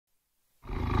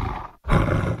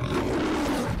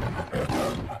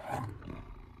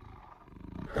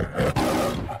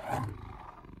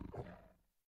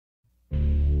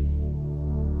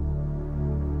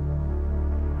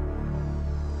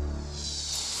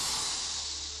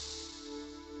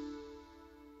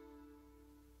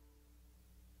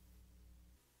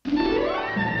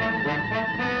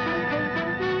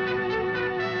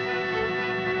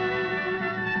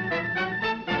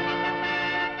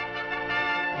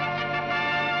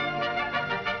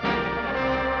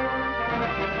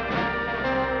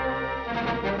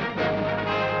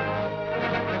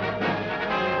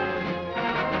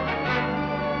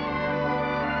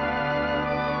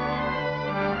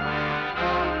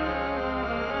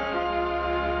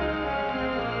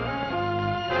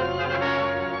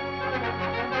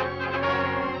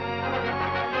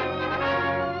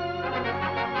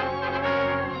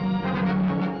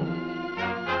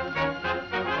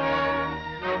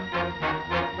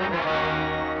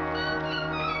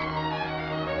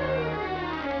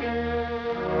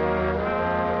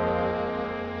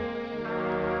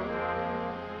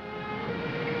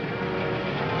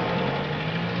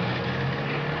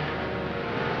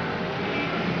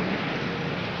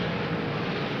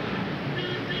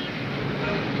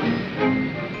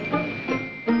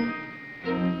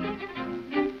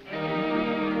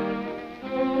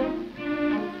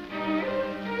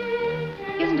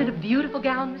beautiful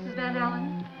gown, Mrs. Van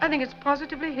Allen? I think it's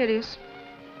positively hideous.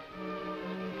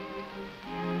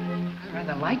 I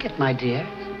rather like it, my dear.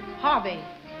 Harvey,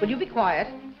 will you be quiet?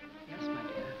 Yes, my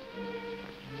dear.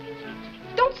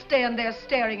 Don't stand there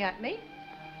staring at me.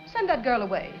 Send that girl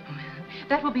away.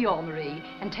 That will be all, Marie.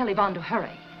 And tell Yvonne to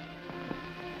hurry.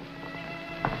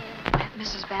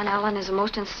 Mrs. Van Allen is a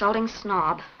most insulting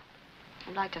snob.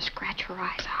 I'd like to scratch her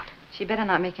eyes out. She better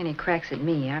not make any cracks at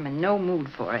me. I'm in no mood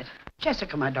for it.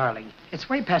 Jessica, my darling, it's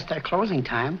way past their closing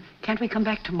time. Can't we come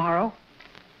back tomorrow?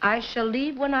 I shall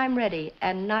leave when I'm ready,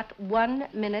 and not 1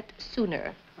 minute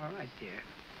sooner. All right, dear.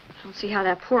 I don't see how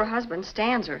that poor husband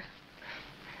stands her.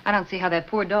 I don't see how that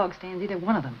poor dog stands either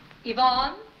one of them.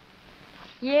 Yvonne?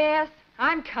 Yes,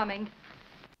 I'm coming.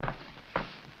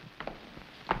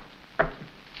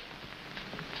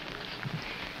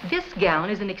 This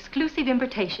gown is an exclusive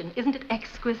invitation. Isn't it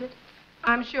exquisite?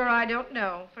 I'm sure I don't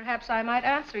know. Perhaps I might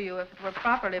answer you if it were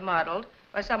properly modeled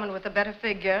by someone with a better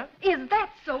figure. Is that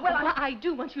so? Well, I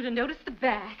do want you to notice the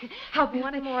back. How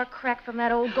One more crack from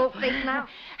that old goat face now.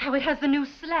 How it has the new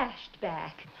slashed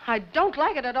back. I don't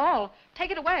like it at all.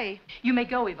 Take it away. You may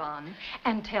go, Yvonne,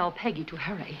 and tell Peggy to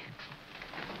hurry.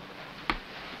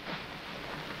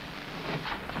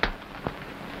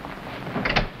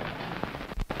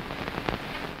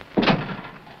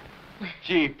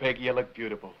 Gee, Peggy, you look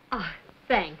beautiful. Oh,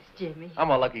 thanks, Jimmy.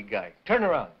 I'm a lucky guy. Turn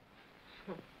around.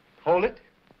 Hold it.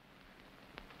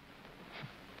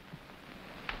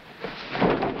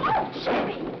 Oh,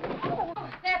 Jimmy! Oh,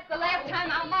 that's the last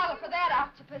time I'll model for that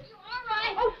octopus. You all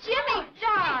right? Oh, Jimmy,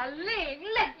 darling,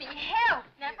 let me help.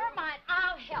 Never mind,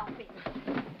 I'll help him.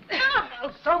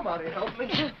 Well, somebody help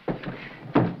me.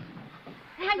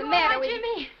 What's the matter with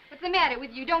Jimmy? What's the matter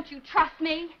with you? Don't you trust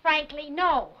me? Frankly,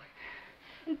 no.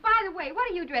 And by the way, what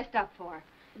are you dressed up for?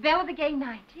 Belle of the gay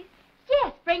 90s?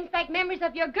 Yes, brings back memories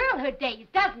of your girlhood days,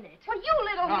 doesn't it? Well, you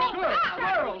little...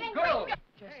 Girls.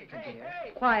 Jessica, dear.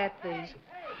 Quiet, please.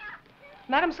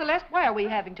 Madame Celeste, why are we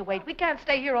having to wait? We can't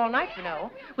stay here all night, you know.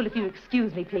 Well, if you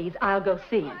excuse me, please, I'll go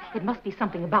see. It must be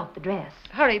something about the dress.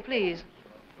 Hurry, please.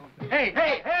 Hey!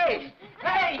 Get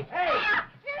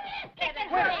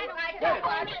it, I don't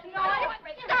want it. No,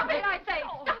 stop it, I say.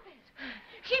 Stop it.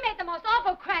 She made the most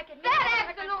awful crack at me. That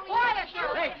absolutely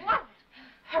Hey. What?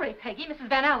 Hurry, Peggy. Mrs.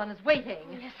 Van Allen is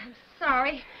waiting. Yes, I'm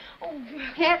sorry. Oh,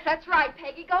 yes, that's right,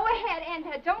 Peggy. Go ahead, and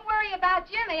don't worry about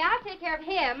Jimmy. I'll take care of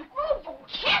him. Oh,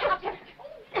 get up there.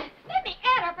 Let me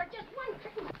at her for just 1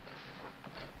 second.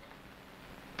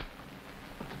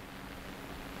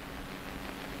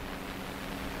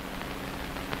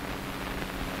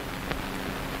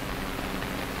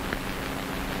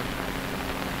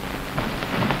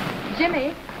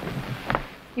 Jimmy,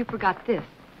 you forgot this.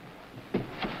 Well,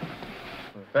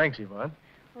 thanks, Yvonne.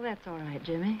 Well, that's all right,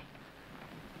 Jimmy.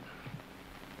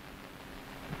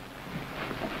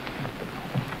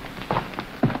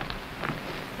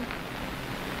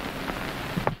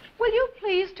 Will you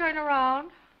please turn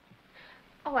around?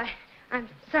 Oh, I'm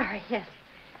sorry, yes.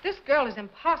 This girl is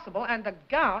impossible, and the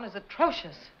gown is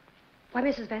atrocious. Why,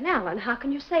 Mrs. Van Allen, how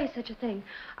can you say such a thing?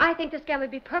 I think this gown would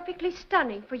be perfectly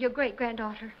stunning for your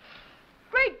great-granddaughter.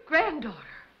 Great-granddaughter?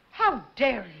 How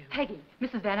dare you? Peggy,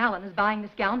 Mrs. Van Allen is buying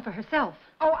this gown for herself.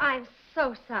 Oh, I'm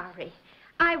so sorry.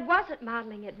 I wasn't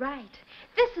modeling it right.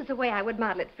 This is the way I would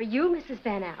model it for you, Mrs.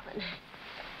 Van Allen.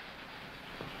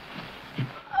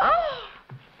 Oh!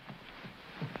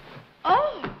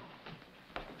 Oh!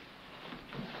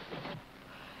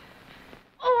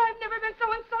 Oh, I've never been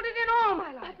so insulted in all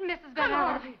my life. But Mrs. Van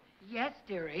Allen... Yes,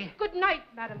 dearie. Good night,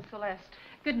 Madame Celeste.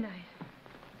 Good night.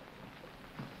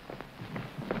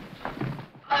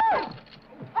 Oh!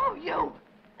 Oh, you!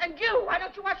 And you! Why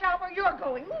don't you watch out where you're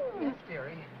going? Yes,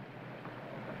 dearie.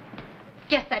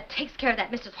 Guess that takes care of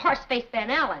that Mrs. Horseface Van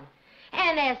Allen.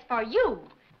 And as for you,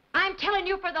 I'm telling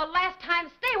you for the last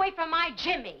time, stay away from my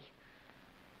Jimmy.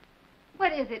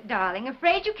 What is it, darling?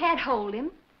 Afraid you can't hold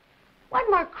him? One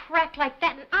more crack like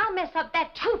that, and I'll mess up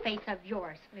that two-face of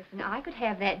yours. Listen, I could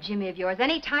have that Jimmy of yours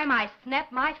any time I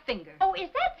snap my finger. Oh, is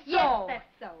that so? Yes, that's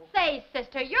so. Say,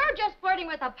 sister, you're just flirting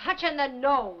with a punch in the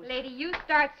nose. Lady, you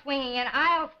start swinging and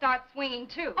I'll start swinging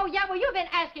too. Oh, yeah, well, you've been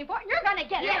asking for it, and you're gonna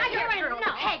get it. Yeah, You're girl. in.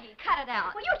 No, Peggy, cut it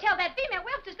out. Well, you tell that female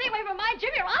wolf to stay away from my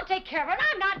Jimmy, or I'll take care of her, and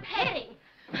I'm not kidding.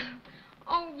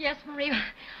 Oh, yes, Marie,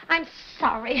 I'm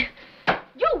sorry.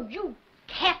 You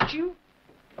cat, you.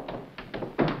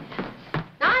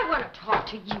 Now, I want to talk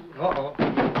to you. Uh-oh.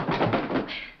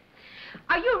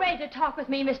 Are you ready to talk with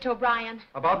me, Mr. O'Brien?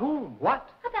 About whom? What?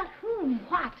 About whom?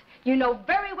 What? You know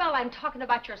very well I'm talking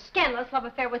about your scandalous love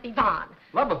affair with Yvonne.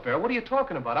 Love affair? What are you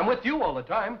talking about? I'm with you all the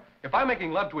time. If I'm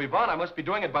making love to Yvonne, I must be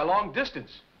doing it by long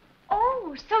distance.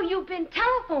 Oh, so you've been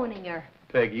telephoning her.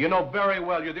 Peggy, you know very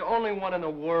well you're the only one in the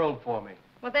world for me.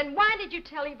 Well, then why did you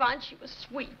tell Yvonne she was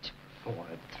sweet? Oh,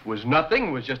 it was nothing.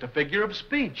 It was just a figure of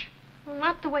speech. Well,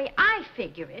 not the way I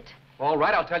figure it. All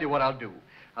right, I'll tell you what I'll do.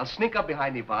 I'll sneak up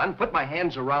behind Yvonne, put my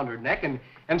hands around her neck,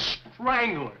 and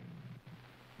strangle her.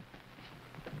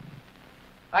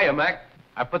 Hiya, Mac.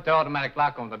 I put the automatic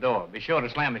lock on the door. Be sure to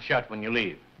slam it shut when you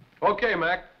leave. Okay,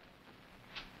 Mac.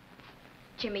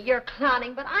 Jimmy, you're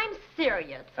clowning, but I'm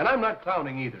serious. And I'm not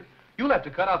clowning either. You'll have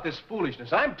to cut out this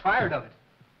foolishness. I'm tired of it.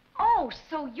 Oh,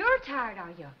 so you're tired,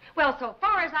 are you? Well, so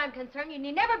far as I'm concerned, you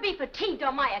need never be fatigued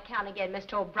on my account again,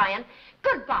 Mr. O'Brien.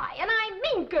 Goodbye, and I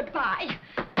mean goodbye.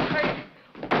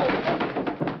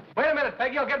 Wait a minute,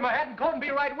 Peggy. I'll get my hat and coat and be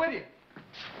right with you.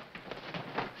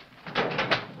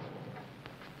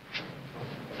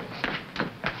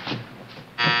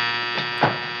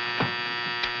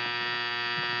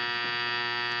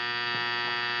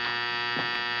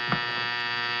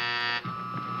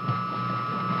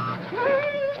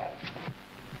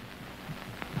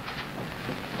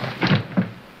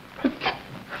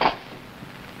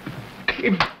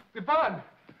 Yvonne!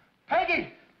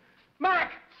 Peggy!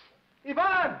 Mac!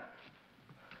 Yvonne!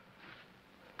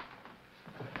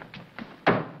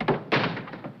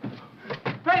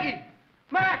 Peggy!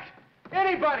 Mac!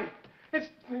 Anybody! It's...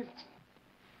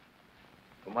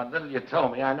 From what little you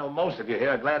told me, I know most of you here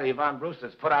are glad Yvonne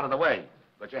Brewster's put out of the way.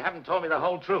 But you haven't told me the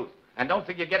whole truth. And don't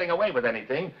think you're getting away with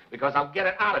anything, because I'll get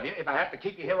it out of you if I have to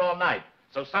keep you here all night.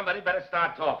 So somebody better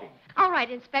start talking. All right,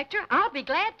 Inspector, I'll be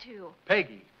glad to.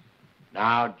 Peggy.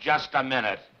 Now, just a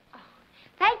minute.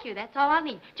 Thank you, that's all I'll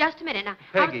need. Just a minute now.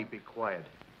 Peggy, be quiet.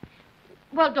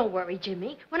 Well, don't worry,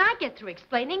 Jimmy. When I get through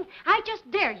explaining, I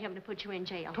just dare him to put you in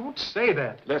jail. Don't say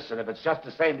that. Listen, if it's just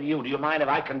the same to you, do you mind if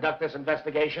I conduct this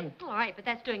investigation? All right, but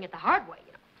that's doing it the hard way,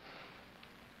 you know.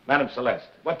 Madam Celeste,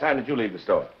 what time did you leave the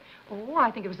store? Oh, I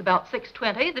think it was about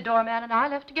 6:20. The doorman and I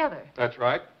left together. That's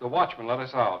right. The watchman let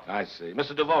us out. I see.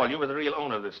 Mr. Duval, you were the real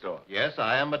owner of this store. Yes,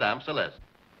 I am Madame Celeste.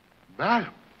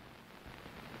 Madam,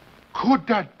 could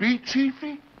that be,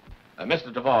 Chiefy?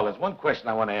 Mr. Duval, there's one question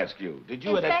I want to ask you. Did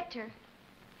you... Inspector.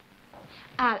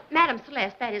 Madame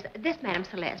Celeste, that is, this Madame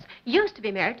Celeste, used to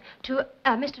be married to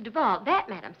Mr. Duval, that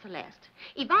Madame Celeste.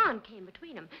 Yvonne came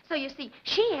between them. So, you see,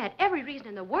 she had every reason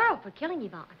in the world for killing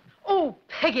Yvonne. Oh,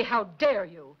 Peggy, how dare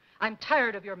you? I'm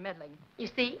tired of your meddling. You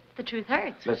see, the truth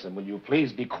hurts. Listen, will you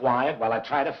please be quiet while I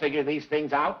try to figure these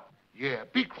things out? Yeah,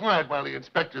 be quiet while the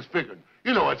inspector's figuring.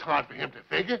 You know it's hard for him to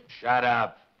figure. Shut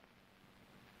up.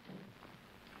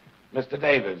 Mr.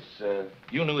 Davis,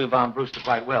 you knew Yvonne Brewster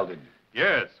quite well, didn't you?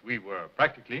 Yes, we were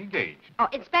practically engaged. Oh,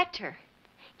 Inspector,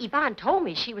 Yvonne told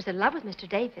me she was in love with Mr.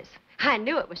 Davis. I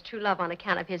knew it was true love on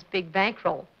account of his big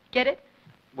bankroll. Get it?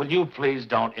 Will you please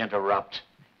don't interrupt?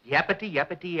 Yappity,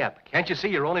 yappity, yap. Can't you see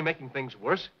you're only making things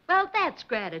worse? Well, that's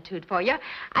gratitude for you.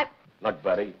 Look,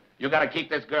 buddy, you gotta keep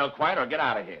this girl quiet or get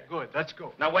out of here. Good, let's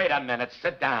go. Now, wait a minute.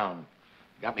 Sit down.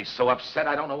 Got me so upset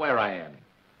I don't know where I am.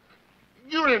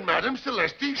 You're in Madame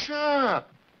Celeste's shop.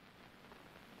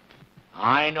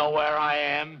 I know where I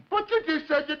am. But you just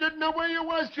said you didn't know where you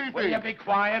was, Chiefy. Will you be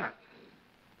quiet?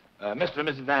 Mr. and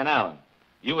Mrs. Van Allen,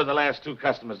 you were the last two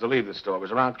customers to leave the store. It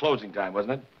was around closing time,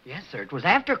 wasn't it? Yes, sir. It was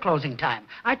after closing time.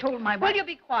 I told my... Will you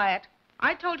be quiet?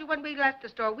 I told you when we left the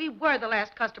store, we were the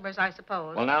last customers, I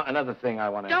suppose. Well, now, another thing I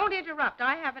want to... Don't interrupt.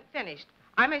 I haven't finished.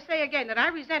 I may say again that I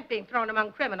resent being thrown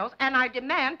among criminals, and I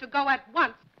demand to go at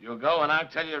once. You'll go, and I'll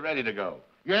tell you you're ready to go.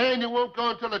 Yeah, and you won't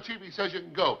go until the Chiefy says you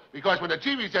can go. Because when the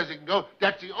Chiefy says you can go,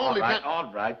 that's the only time...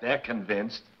 All right, they're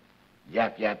convinced.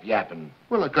 Yap, yap, yapping.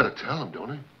 Well, I gotta tell them,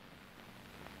 don't I?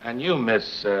 And you,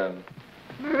 Miss,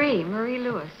 Marie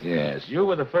Lewis. Yes, you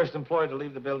were the first employee to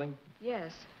leave the building?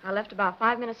 Yes, I left about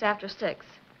 5 minutes after 6.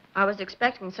 I was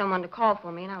expecting someone to call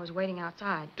for me, and I was waiting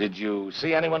outside. Did you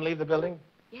see anyone leave the building?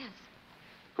 Yes,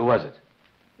 Who was it?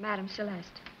 Madame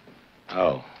Celeste.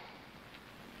 Oh.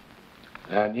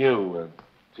 And you,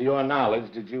 to your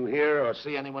knowledge, did you hear or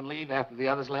see anyone leave after the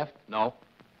others left? No.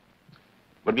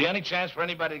 Would be any chance for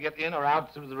anybody to get in or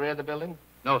out through the rear of the building?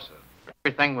 No, sir.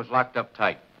 Everything was locked up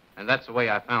tight. And that's the way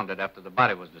I found it after the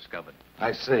body was discovered.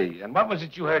 I see. And what was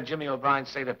it you heard Jimmy O'Brien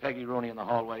say to Peggy Rooney in the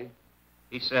hallway?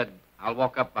 He said, I'll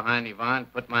walk up behind Yvonne,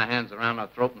 put my hands around her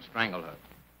throat and strangle her.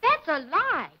 That's a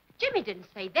lie. Jimmy didn't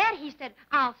say that. He said,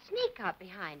 I'll sneak up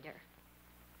behind her.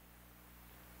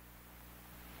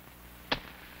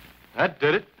 That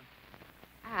did it.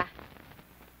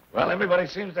 Well, everybody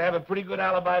seems to have a pretty good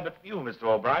alibi but you, Mr.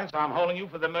 O'Brien, so I'm holding you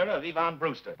for the murder of Yvonne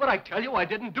Brewster. But I tell you, I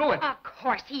didn't do it. Of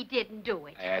course he didn't do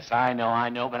it. Yes, I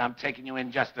know, but I'm taking you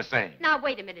in just the same. Now,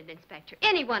 wait a minute, Inspector.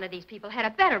 Any one of these people had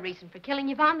a better reason for killing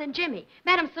Yvonne than Jimmy.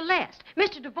 Madame Celeste,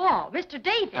 Mr. Duval, Mr.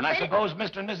 Davis. And I suppose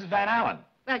Mr. and Mrs. Van Allen.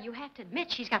 Well, you have to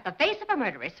admit she's got the face of a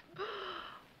murderess.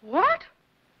 What?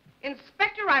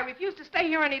 Inspector, I refuse to stay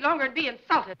here any longer and be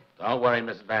insulted. Don't worry,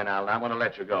 Mrs. Van Allen. I'm going to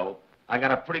let you go. I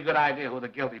got a pretty good idea who the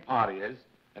guilty party is.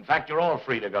 In fact, you're all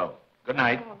free to go. Good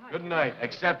night. Good night.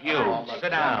 Except you.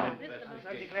 Sit down.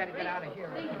 I'd be glad to get out of here.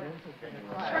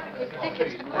 It's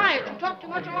ridiculous. Quiet. You talk too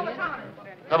much all the time.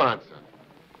 Come on, son.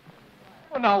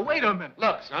 Well, now, wait a minute.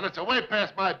 Look, son, it's way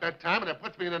past my bedtime, and it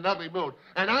puts me in an ugly mood.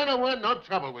 And I don't want no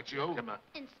trouble with you. Come on.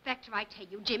 Inspector, I tell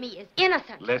you, Jimmy is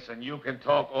innocent. Listen, you can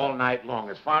talk all night long.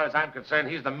 As far as I'm concerned,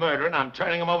 he's the murderer, and I'm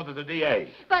turning him over to the DA.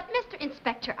 But, Mr.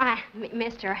 Inspector,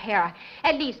 Mr. O'Hara,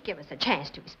 at least give us a chance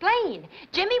to explain.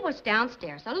 Jimmy was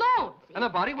downstairs alone. See? And the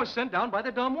body was sent down by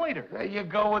the dumb waiter. There you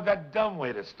go with that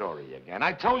dumbwaiter story again.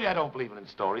 I told you I don't believe in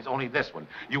stories, only this one.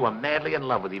 You were madly in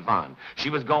love with Yvonne. She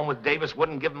was going with Davis,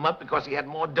 wouldn't give him up because he had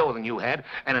more dough than you had,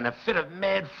 and in a fit of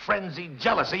mad, frenzied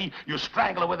jealousy, you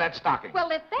strangle her with that stocking.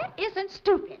 Well, if that isn't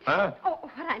stupid. Huh? Oh,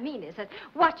 what I mean is that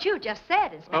what you just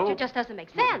said, Inspector, just doesn't make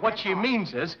sense. What that's she all.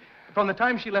 means is, from the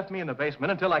time she left me in the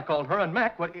basement until I called her and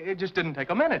Mac, well, it just didn't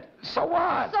take a minute. So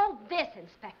what? So this,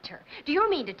 Inspector, do you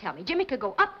mean to tell me Jimmy could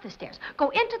go up the stairs, go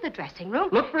into the dressing room?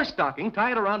 Look for a stocking,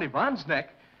 tie it around Yvonne's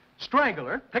neck, strangle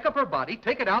her, pick up her body,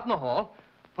 take it out in the hall,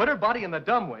 put her body in the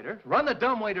dumbwaiter, run the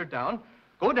dumbwaiter down,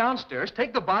 go downstairs,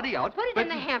 take the body out. Put it in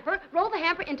the hamper, roll the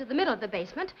hamper into the middle of the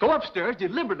basement. Go upstairs,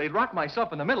 deliberately lock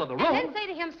myself in the middle of the room. And then say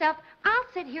to himself, I'll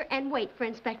sit here and wait for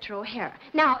Inspector O'Hara.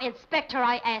 Now, Inspector,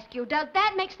 I ask you, does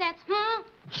that make sense,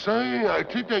 Say, I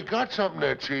think they got something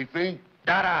there, Chiefy.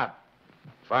 Shut up.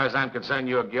 As far as I'm concerned,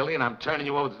 you're guilty, and I'm turning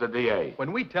you over to the DA.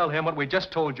 When we tell him what we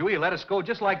just told you, he'll let us go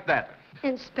just like that.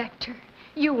 Inspector,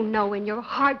 you know in your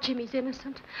heart Jimmy's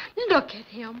innocent. Look at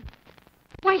him.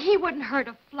 Why, he wouldn't hurt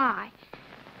a fly.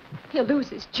 He'll lose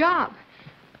his job.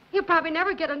 He'll probably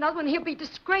never get another one. He'll be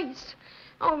disgraced.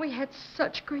 Oh, we had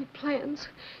such great plans.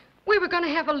 We were going to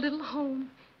have a little home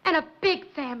and a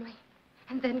big family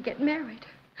and then get married.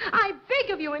 I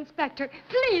beg of you, Inspector,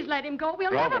 please let him go.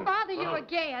 We'll never bother you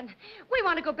again. We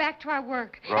want to go back to our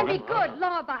work and be good,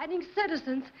 law-abiding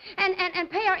citizens and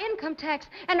pay our income tax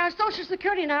and our Social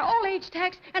Security and our old age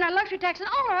tax and our luxury tax and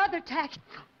all our other tax.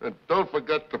 And don't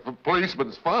forget the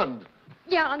policeman's fund.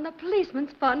 Yeah, and the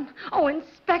policeman's fund. Oh,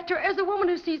 Inspector, as a woman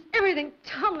who sees everything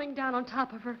tumbling down on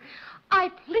top of her, I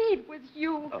plead with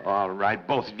you. All right,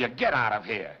 both of you, get out of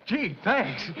here. Gee,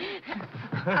 thanks.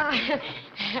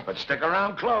 But stick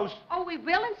around close. Oh, we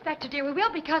will, Inspector, dear, we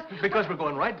will, because... Because we're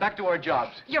going right back to our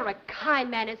jobs. You're a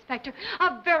kind man, Inspector.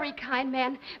 A very kind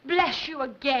man. Bless you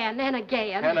again and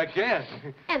again. And again.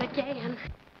 And again.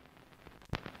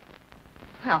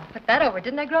 Well, put that over,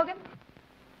 didn't I, Grogan?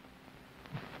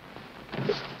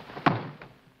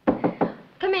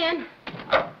 Come in.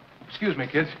 Excuse me,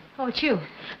 kids. Oh, it's you.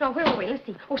 No, where were we? Let's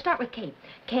see. Oh, start with K.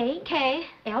 K,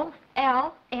 L,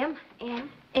 M,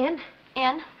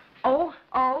 N, O,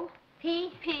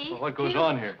 P. Well, what goes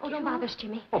on here? Oh, don't bother us,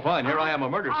 Jimmy. Oh, fine. Here I am, a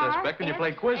murder R, suspect, and you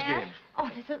play quiz games. Oh,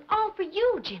 this is all for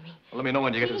you, Jimmy. Well, let me know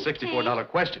when you get to the $64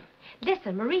 question.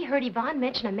 Listen, Marie heard Yvonne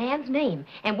mention a man's name,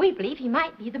 and we believe he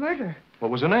might be the murderer.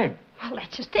 What was the name? Well,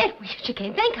 that's just it. She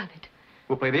can't think of it.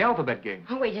 We'll play the alphabet game.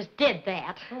 Oh, we just did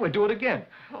that. Oh, we'll do it again.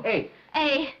 A.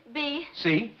 A, B,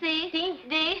 C. C,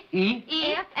 D,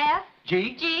 E. F,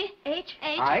 G. G, H,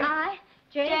 I,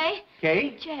 J,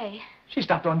 K. J. She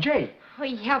stopped on J. Oh,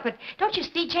 yeah, but don't you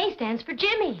see J stands for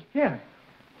Jimmy? Yeah.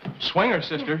 Swinger,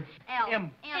 sister. L,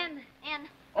 M. N,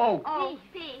 O.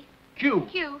 P, Q.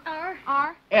 Q,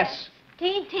 R, S.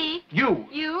 T, U.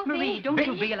 U, Marie, V. don't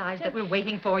you realize that we're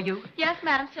waiting for you? Yes,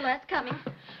 Madame Celeste, coming.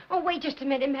 Oh, wait just a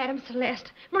minute, Madame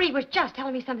Celeste. Marie was just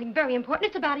telling me something very important.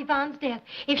 It's about Yvonne's death.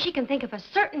 If she can think of a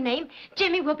certain name,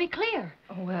 Jimmy will be clear.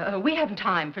 Oh, we haven't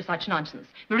time for such nonsense.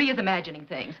 Marie is imagining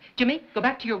things. Jimmy, go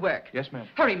back to your work. Yes, ma'am.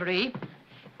 Hurry, Marie.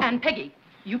 And Peggy,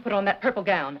 you put on that purple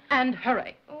gown. And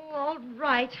hurry. Oh, all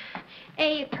right.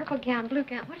 A, purple gown, blue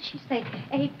gown. What did she say?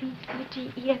 A, B,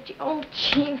 C, D, E, F, G. Oh,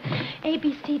 gee. A,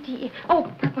 B, C, D, E.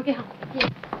 Oh, purple gown. Yeah.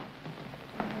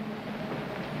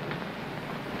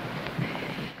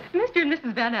 Mr. and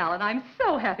Mrs. Van Allen, I'm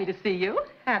so happy to see you.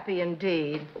 Happy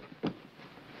indeed.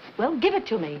 Well, give it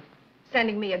to me.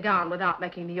 Sending me a gown without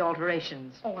making the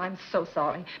alterations. Oh, I'm so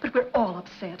sorry, but we're all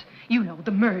upset. You know,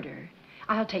 the murder.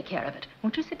 I'll take care of it.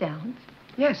 Won't you sit down?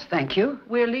 Yes, thank you.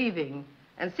 We're leaving.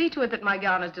 And see to it that my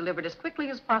gown is delivered as quickly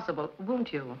as possible,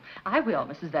 won't you? I will,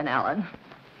 Mrs. Van Allen.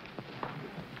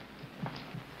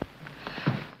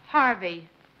 Harvey,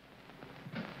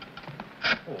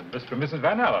 Oh, Mr. and Mrs.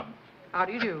 Van Allen. how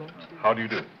do you do? How do you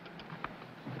do?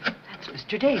 That's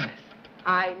Mr. Davis.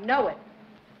 I know it.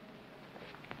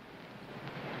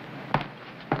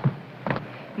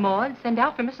 Maud, send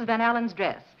out for Mrs. Van Allen's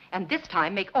dress. And this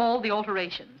time, make all the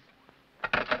alterations.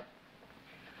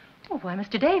 Oh, why,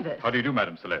 Mr. Davis. How do you do,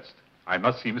 Madame Celeste? I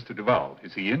must see Mr. Duval.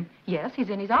 Is he in? Yes, he's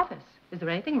in his office. Is there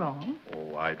anything wrong?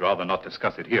 Oh, I'd rather not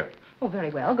discuss it here. Oh, very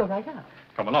well. Go right up.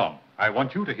 Come along. I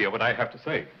want you to hear what I have to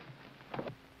say.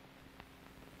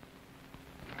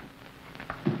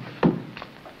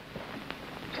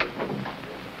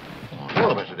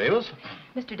 Hello, Mr. Davis.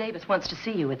 Mr. Davis wants to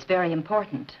see you. It's very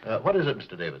important. What is it,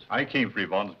 Mr. Davis? I came for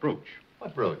Yvonne's brooch.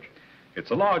 What brooch?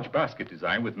 It's a large basket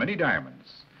design with many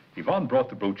diamonds. Yvonne brought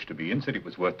the brooch to me and said it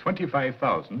was worth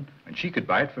 $25,000, and she could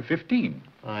buy it for $15,000.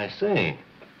 I see.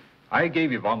 I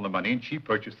gave Yvonne the money, and she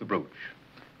purchased the brooch.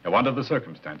 Now, under the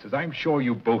circumstances, I'm sure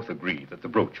you both agree that the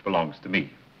brooch belongs to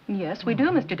me. Yes, we do,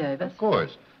 Mr. Davis. Of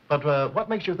course. But what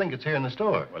makes you think it's here in the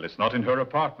store? Well, it's not in her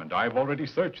apartment. I've already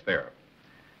searched there.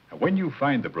 Now, when you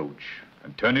find the brooch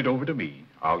and turn it over to me,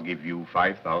 I'll give you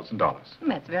 $5,000.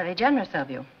 That's very generous of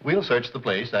you. We'll search the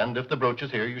place, and if the brooch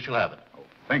is here, you shall have it. Oh,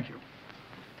 thank you.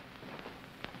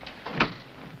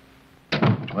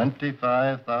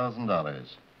 $25,000.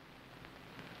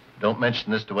 Don't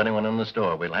mention this to anyone in the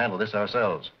store. We'll handle this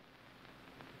ourselves.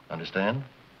 Understand?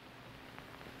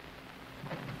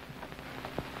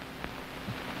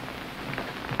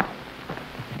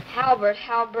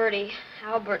 Halberty,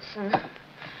 Albertson.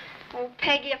 Oh,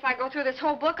 Peggy, if I go through this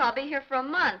whole book, I'll be here for a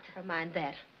month. Never mind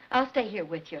that. I'll stay here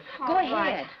with you. Go All ahead.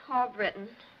 right. Albritton.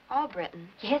 Albritton.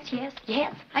 Yes, yes,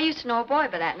 yes. I used to know a boy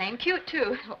by that name. Cute,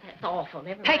 too. Oh, that's awful.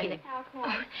 Never Peggy. mind.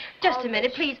 Oh, just a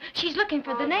minute, please. She's looking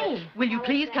for the name. Will you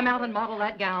please come out and model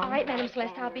that gown? All right, Madam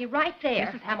Celeste, I'll be right there.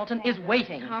 Mrs. Hamilton is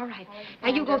waiting. All right. Now,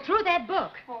 you go through that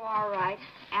book. Oh, all right.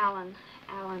 Allen.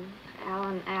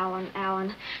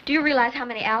 Do you realize how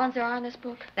many Allens there are in this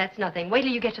book? That's nothing. Wait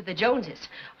till you get to the Joneses.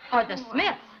 Or the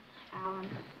Smiths. Allen.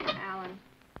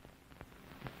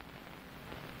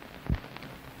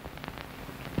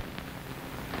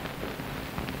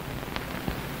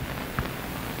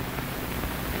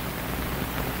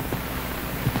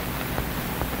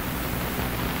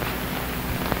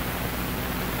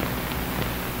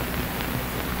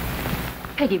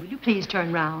 Peggy, will you please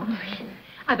turn round?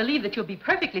 I believe that you'll be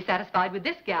perfectly satisfied with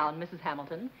this gown, Mrs.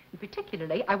 Hamilton. And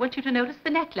particularly, I want you to notice the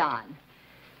neckline.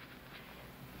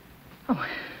 Oh,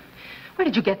 where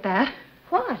did you get that?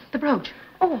 What? The brooch.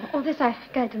 Oh, this I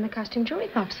got it in the costume jewelry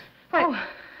box. Why?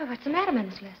 Oh, what's the matter,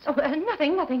 Madam Celeste? Oh,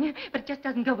 nothing. But it just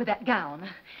doesn't go with that gown.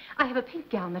 I have a pink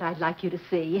gown that I'd like you to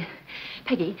see.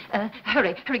 Peggy,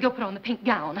 hurry, go put on the pink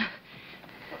gown.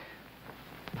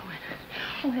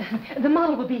 The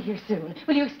model will be here soon.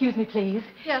 Will you excuse me, please?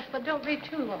 Yes, but don't be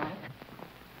too long.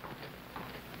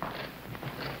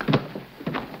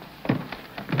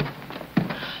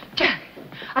 Jack,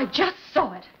 I just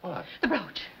saw it. What? The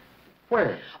brooch.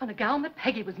 Where? On a gown that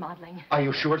Peggy was modeling. Are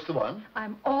you sure it's the one?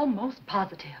 I'm almost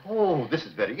positive. Oh, this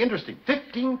is very interesting.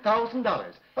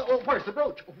 $15,000. Oh, where's the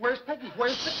brooch? Where's Peggy?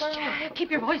 Where's the gown? Jack, keep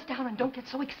your voice down and don't get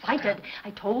so excited.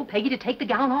 I told Peggy to take the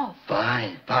gown off.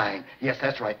 Fine. Yes,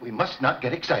 that's right. We must not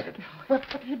get excited. What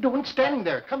are you doing standing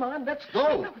there? Come on, let's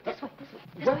go. No, this way.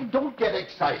 Well, don't get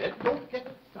excited.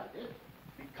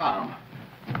 Be calm.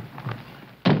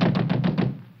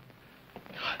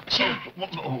 Jack.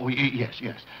 Oh, yes.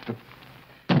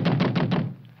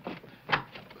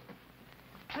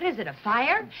 What is it, a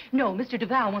fire? No, Mr.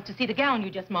 Duval wants to see the gown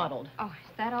you just modeled. Oh,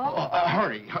 is that all?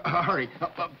 Hurry.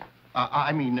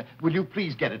 I mean, will you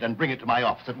please get it and bring it to my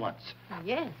office at once? Oh,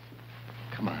 yes.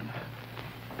 Come on.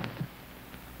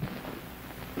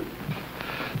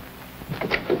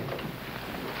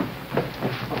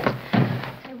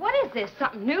 Say, what is this,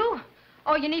 something new?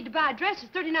 All you need to buy a dress is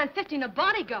 $39.50 and a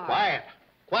bodyguard.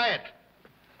 Quiet.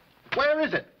 Where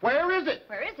is it? Where is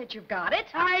it? You've got it.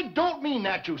 I don't mean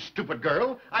that, you stupid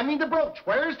girl. I mean the brooch.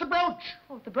 Where is the brooch?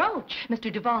 Oh, the brooch.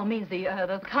 Mr. Duval means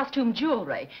the costume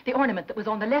jewelry, the ornament that was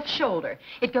on the left shoulder.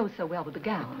 It goes so well with the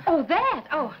gown. Oh, that?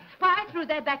 Oh, well, I threw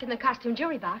that back in the costume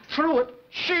jewelry box. Threw it?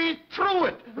 She threw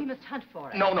it. We must hunt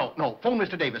for it. No. Phone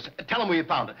Mr. Davis. Tell him we have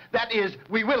found it. That is,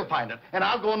 we will find it, and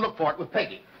I'll go and look for it with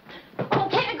Peggy. Oh,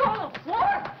 can't it go on the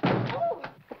floor? Oh.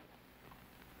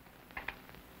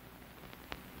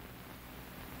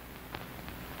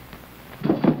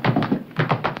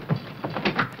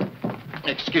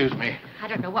 Excuse me. I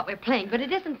don't know what we're playing, but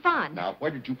it isn't fun. Now,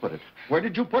 where did you put it? Right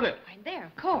there,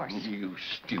 of course. You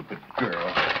stupid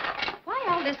girl. Why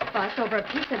all this fuss over a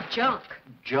piece of junk?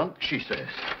 Junk, she says.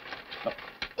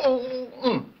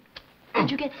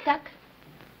 Did you get stuck?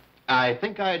 I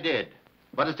think I did.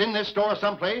 But it's in this store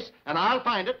someplace, and I'll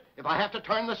find it if I have to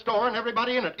turn the store and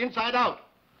everybody in it inside out.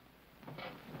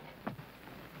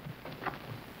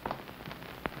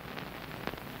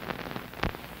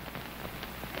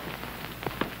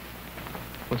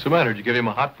 What's the matter? Did you give him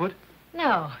a hot foot?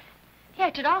 No. He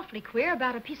acted awfully queer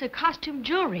about a piece of costume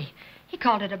jewelry. He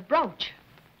called it a brooch.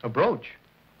 A brooch?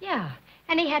 Yeah,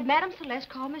 and he had Madame Celeste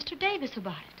call Mr. Davis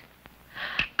about it.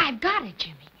 I've got it,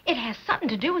 Jimmy. It has something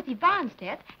to do with Yvonne's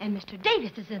death, and Mr.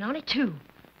 Davis is in on it, too.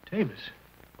 Davis?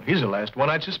 Well, he's the last one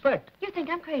I'd suspect. You think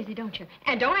I'm crazy, don't you?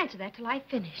 And don't answer that till I've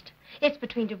finished. It's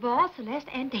between Duval, Celeste,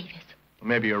 and Davis. Well,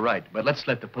 maybe you're right, but let's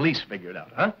let the police figure it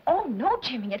out, huh? Oh, no,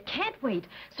 Jimmy, it can't wait.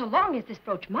 So long as this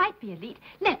brooch might be a lead,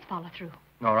 let's follow through.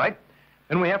 All right.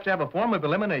 Then we have to have a form of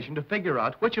elimination to figure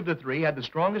out which of the three had the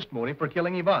strongest motive for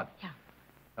killing Yvonne. Yeah.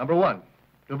 Number one,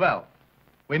 Duval.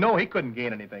 We know he couldn't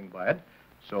gain anything by it,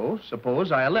 so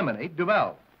suppose I eliminate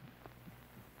Duval.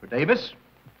 For Davis,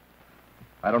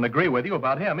 I don't agree with you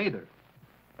about him either.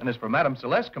 And as for Madame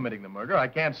Celeste committing the murder, I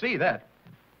can't see that.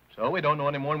 So we don't know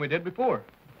any more than we did before.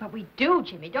 But we do,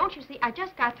 Jimmy. Don't you see? I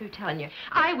just got through telling you.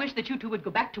 I wish that you two would go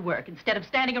back to work instead of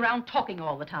standing around talking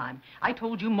all the time. I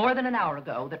told you more than an hour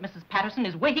ago that Mrs. Patterson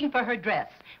is waiting for her dress.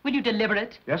 Will you deliver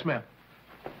it? Yes, ma'am.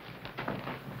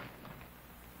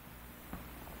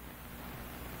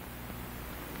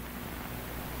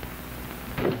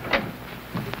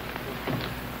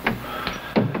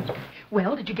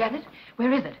 Well, did you get it?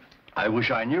 Where is it? I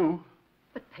wish I knew.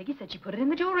 But Peggy said she put it in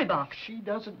the jewelry box. She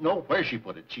doesn't know where she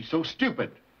put it. She's so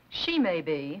stupid. She may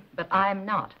be, but I'm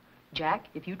not. Jack,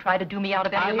 if you try to do me out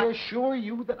of any I of my... assure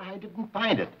you that I didn't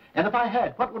find it. And if I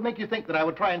had, what would make you think that I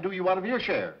would try and do you out of your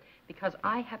share? Because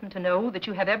I happen to know that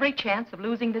you have every chance of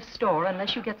losing this store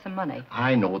unless you get some money.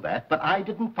 I know that, but I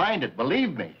didn't find it,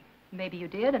 believe me. Maybe you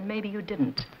did and maybe you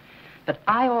didn't. But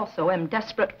I also am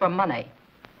desperate for money.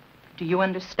 Do you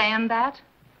understand that?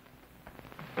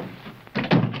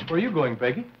 Where are you going,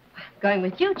 Peggy? Going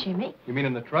with you, Jimmy. You mean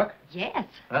in the truck? Yes.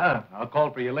 I'll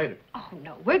call for you later. Oh,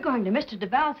 no. We're going to Mr.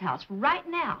 Duval's house right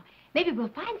now. Maybe we'll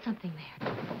find something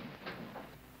there.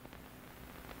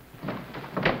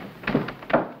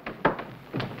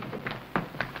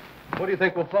 What do you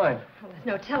think we'll find? Well, there's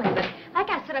no telling, but like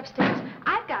I said upstairs,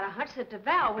 I've got a hunch that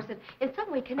Duval was in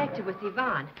some way connected with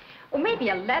Yvonne. Or maybe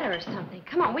a letter or something.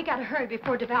 Come on, we got to hurry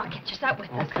before Duval catches up with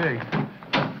us. Okay.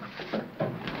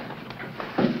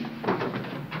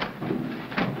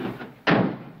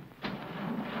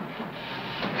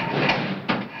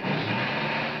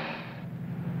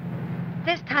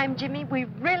 This time, Jimmy, we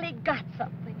really got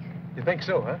something. You think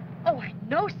so, huh? Oh, I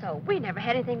know so. We never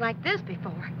had anything like this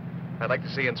before. I'd like to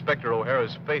see Inspector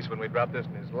O'Hara's face when we drop this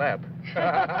in his lap.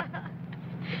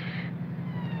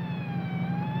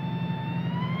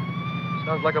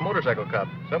 Sounds like a motorcycle cop.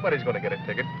 Somebody's going to get a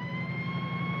ticket.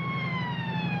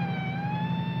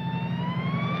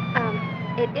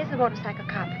 It is a motorcycle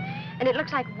cop. And it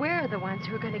looks like we're the ones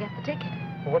who are going to get the ticket.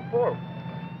 What for?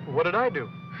 What did I do?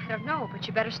 I don't know, but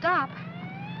you better stop.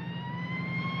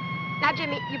 Now,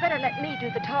 Jimmy, you better let me do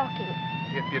the talking.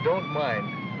 If you don't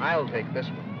mind, I'll take this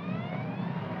one.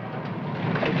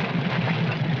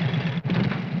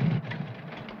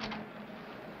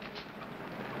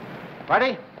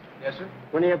 Buddy? Yes, sir?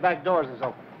 One of your back doors is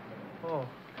open. Oh,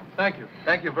 thank you.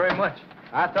 Thank you very much.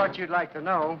 I thought you'd like to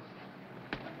know.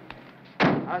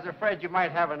 I was afraid you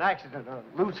might have an accident or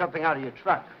lose something out of your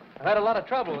truck. I had a lot of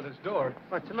trouble with this door.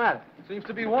 What's the matter? It seems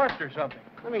to be warped or something.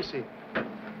 Let me see.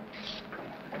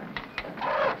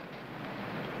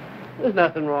 There's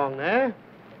nothing wrong there.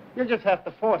 You'll just have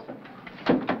to force it.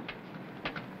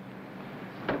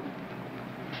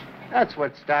 That's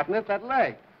what's stopping it, that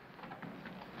leg.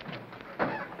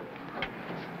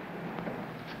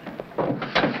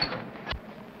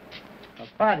 A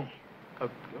body. A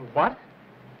what?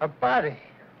 A body.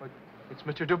 It's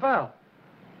Mr. Duval.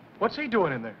 What's he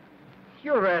doing in there?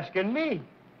 You're asking me.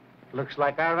 Looks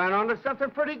like I ran onto something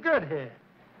pretty good here.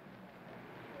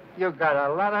 You got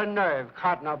a lot of nerve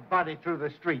carting a body through the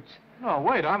streets. No,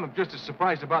 wait. I'm just as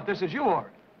surprised about this as you are.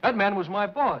 That man was my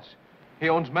boss. He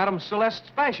owns Madame Celeste's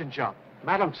fashion shop.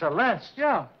 Madame Celeste?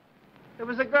 Yeah. There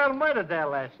was a girl murdered there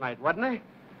last night, wasn't there?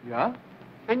 Yeah?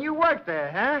 And you worked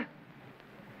there, huh?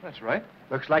 That's right.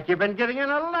 Looks like you've been getting in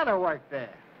a lot of work there.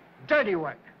 Dirty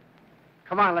work.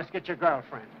 Come on, let's get your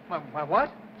girlfriend. My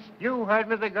what? You heard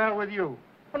me, the girl with you.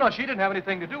 Well, no, she didn't have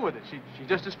anything to do with it. She's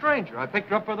just a stranger. I picked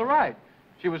her up for the ride.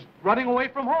 She was running away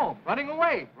from home. Running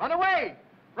away. Run away!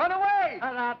 Run away!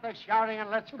 Cut out the shouting and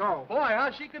let's go. Boy,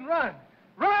 how she can run.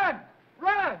 Run!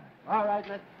 Run! All right,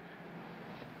 let's...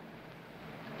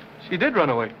 She did run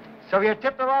away. So you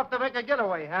tipped her off to make a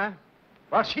getaway, huh?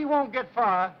 Well, she won't get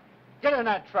far. Get in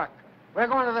that truck. We're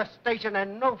going to the station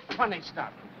and no funny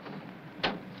stuff.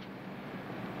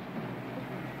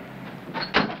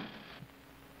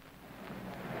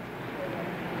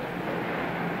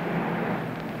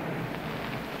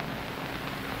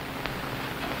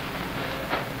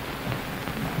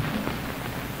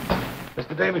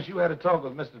 Mr. Davis, you had a talk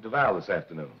with Mr. Duval this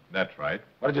afternoon. That's right.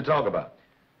 What did you talk about?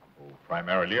 Oh,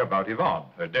 primarily about Yvonne,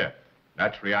 her death.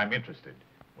 Naturally, I'm interested.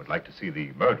 Would like to see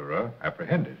the murderer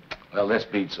apprehended. Well, this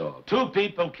beats all. 2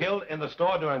 people killed in the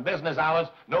store during business hours.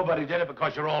 Nobody did it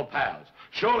because you're all pals.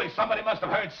 Surely somebody must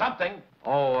have heard something.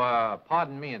 Oh,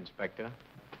 pardon me, Inspector.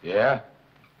 Yeah?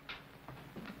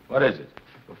 What is it?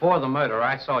 Before the murder,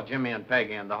 I saw Jimmy and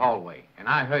Peggy in the hallway, and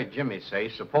I heard Jimmy say,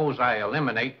 suppose I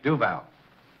eliminate Duval.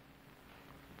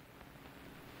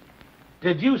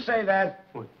 Did you say that?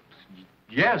 Well,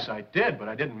 yes, I did, but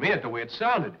I didn't mean it the way it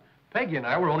sounded. Peggy and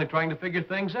I were only trying to figure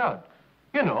things out.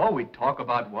 You know, we'd talk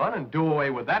about one and do away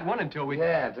with that one until we...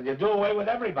 Yeah, until you do away with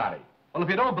everybody. Well, if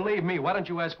you don't believe me, why don't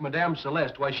you ask Madame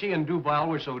Celeste why she and Duval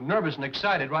were so nervous and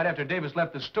excited right after Davis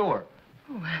left the store?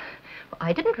 Oh, well,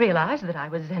 I didn't realize that I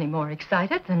was any more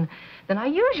excited than I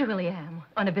usually am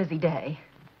on a busy day.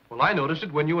 Well, I noticed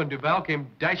it when you and Duval came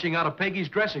dashing out of Peggy's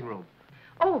dressing room.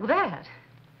 Oh, that.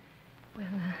 Well,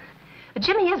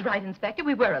 Jimmy is right, Inspector.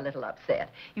 We were a little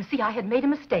upset. You see, I had made a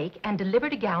mistake and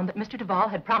delivered a gown that Mr. Duval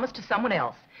had promised to someone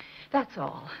else. That's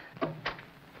all.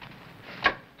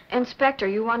 Inspector,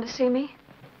 you want to see me?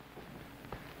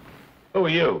 Who are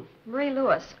you? Marie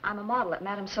Lewis. I'm a model at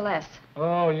Madame Celeste.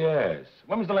 Oh, yes.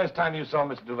 When was the last time you saw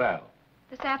Mr. Duval?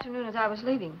 This afternoon as I was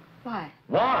leaving. Why?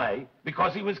 Why?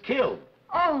 Because he was killed.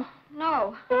 Oh,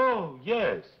 no. Oh,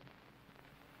 yes.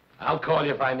 I'll call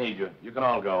you if I need you. You can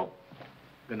all go.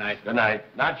 Good night. Good night.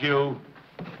 Not you.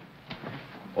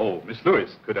 Oh, Miss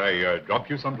Lewis, could I drop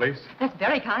you someplace? That's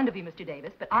very kind of you, Mr.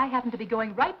 Davis, but I happen to be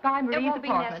going right by Marie's It won't be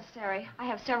apartment. necessary. I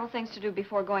have several things to do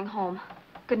before going home.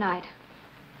 Good night.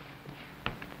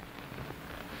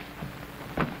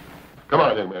 Come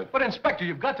on, young man. But, Inspector,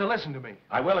 you've got to listen to me.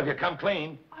 I will if you come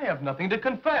clean. I have nothing to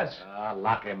confess.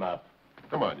 Lock him up.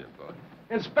 Come on, young boy.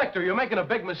 Inspector, you're making a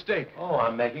big mistake. Oh,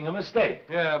 I'm making a mistake.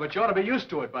 Yeah, but you ought to be used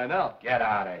to it by now. Get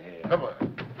out of here. Come on.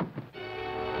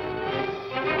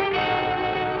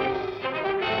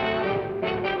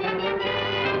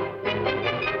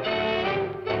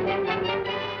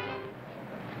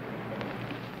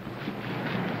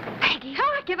 Peggy,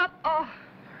 I give up. Oh,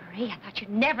 Marie, I thought you'd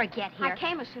never get here. I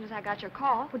came as soon as I got your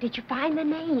call. Well, did you find the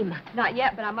name? Not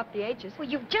yet, but I'm up the H's. Well,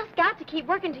 you've just got to keep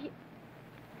working till you...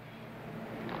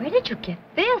 Where did you get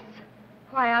this?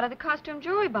 Why, out of the costume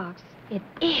jewelry box. It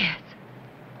is.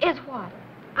 Is what?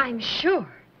 I'm sure.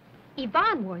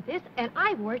 Yvonne wore this, and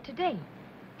I wore it today.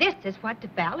 This is what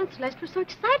Duval and Celeste were so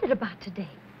excited about today.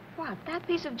 What, that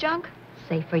piece of junk?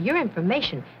 Say, for your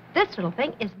information, this little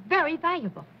thing is very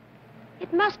valuable.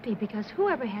 It must be because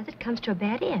whoever has it comes to a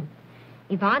bad end.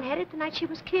 Yvonne had it the night she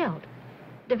was killed.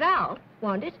 Duval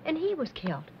wanted it, and he was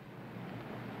killed.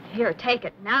 Here, take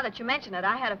it. Now that you mention it,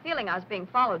 I had a feeling I was being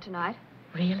followed tonight.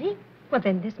 Really? Well,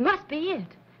 then this must be it.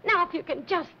 Now, if you can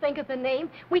just think of the name,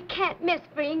 we can't miss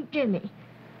freeing Jimmy.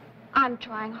 I'm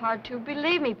trying hard to.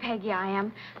 Believe me, Peggy, I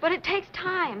am. But it takes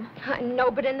time. I know,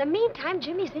 but in the meantime,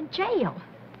 Jimmy's in jail.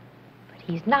 But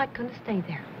he's not going to stay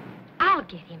there. I'll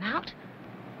get him out.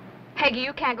 Peggy,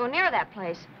 you can't go near that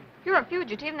place. You're a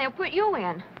fugitive, and they'll put you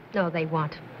in. No, they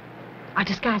won't. I'll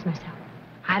disguise myself.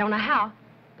 I don't know how,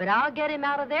 but I'll get him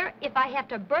out of there if I have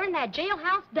to burn that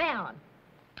jailhouse down.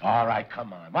 All right,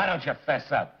 come on. Why don't you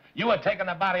fess up? You were taking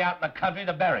the body out in the country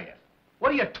to bury it.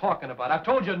 What are you talking about? I've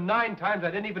told you 9 times I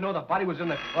didn't even know the body was in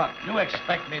the truck. You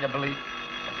expect me to believe...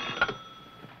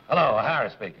 Hello, O'Hara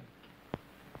speaking.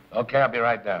 Okay, I'll be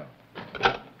right down.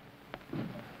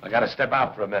 I gotta step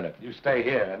out for a minute. You stay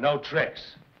here, and no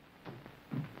tricks.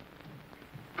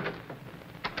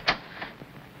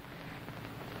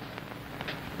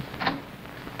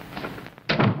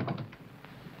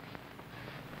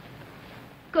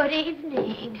 Good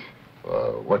evening.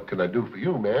 What can I do for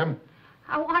you, ma'am?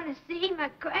 I want to see my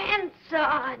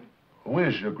grandson. Who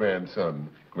is your grandson,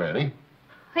 Granny?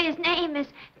 His name is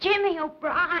Jimmy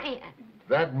O'Brien.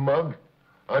 That mug?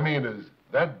 I mean, is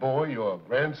that boy your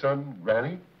grandson,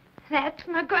 Granny? That's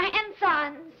my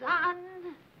grandson, son.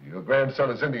 Your grandson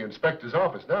is in the inspector's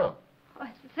office now. Oh,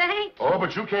 thank you. Oh,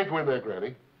 but you can't go in there,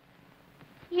 Granny.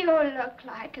 You look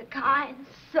like a kind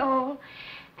soul.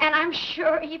 And I'm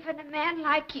sure even a man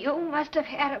like you must have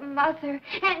had a mother.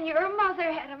 And your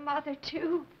mother had a mother,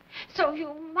 too. So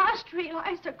you must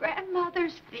realize a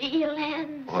grandmother's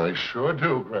feelings. Well, I sure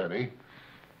do, Granny.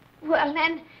 Well,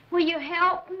 then, will you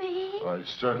help me? I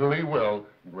certainly will,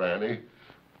 Granny.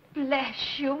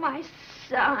 Bless you, my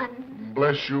son.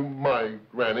 Bless you, my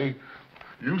Granny.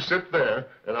 You sit there,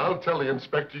 and I'll tell the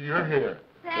inspector you're here.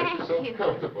 Thank Get yourself you.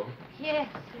 comfortable. Yes,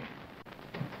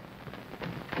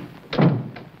 sir.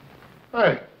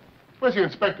 Hey, where's the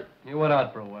inspector? You went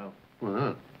out for a while.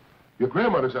 Uh-huh. Your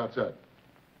grandmother's outside.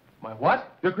 My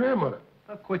what? Your grandmother.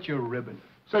 Now quit your ribbon.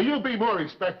 Say, you be more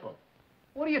respectful.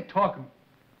 What are you talking?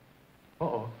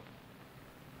 Uh-oh.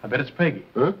 I bet it's Peggy.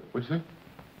 Huh? What'd you say?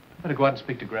 I better go out and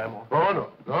speak to Grandma.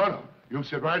 Oh, no. You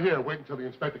sit right here and wait until the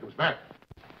inspector comes back.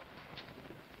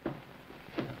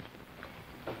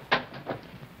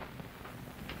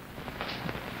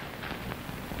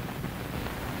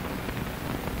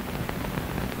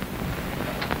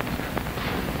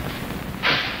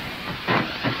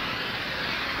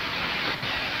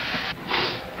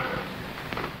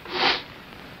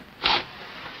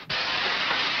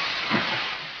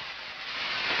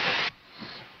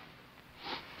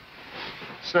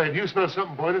 Say, do you smell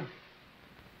something boiling?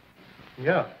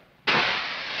 Yeah.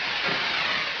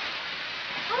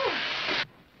 Oh.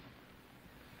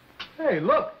 Hey,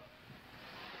 look.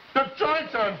 The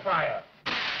joint's on fire.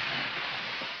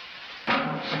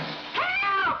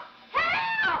 Help!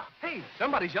 Help! Hey,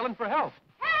 somebody's yelling for help.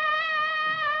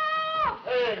 Help!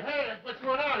 Hey, what's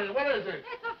going on here? What is it?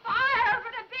 It's a fire,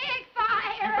 but a big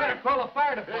fire. You better call the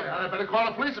fire Hey, department. I better call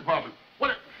the police department.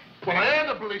 What? Well, I am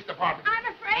the police department.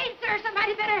 I'm afraid, sir.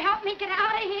 Somebody better help me get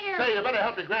out of here. Say, you better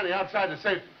help your granny outside the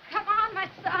safety. Come on, my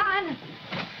son.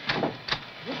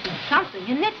 This is something,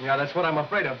 isn't it? Yeah, that's what I'm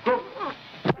afraid of. Go.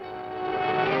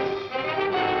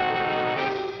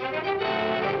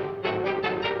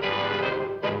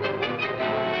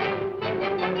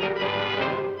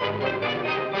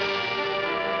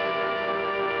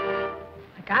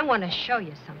 Look, I want to show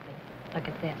you something. Look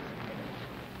at this.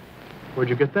 Where'd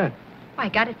you get that? I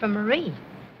got it from Marie.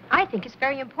 I think it's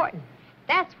very important.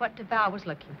 That's what DeVal was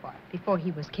looking for before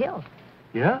he was killed.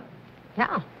 Yeah?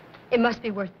 Yeah. It must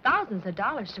be worth thousands of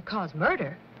dollars to cause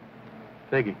murder.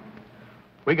 Peggy,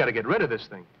 we got to get rid of this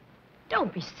thing.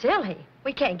 Don't be silly.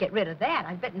 We can't get rid of that.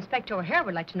 I bet Inspector O'Hare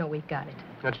would like to know we've got it.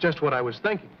 That's just what I was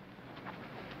thinking.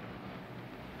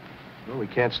 Well, we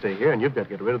can't stay here, and you've got to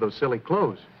get rid of those silly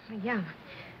clothes. Yeah.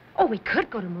 Oh, we could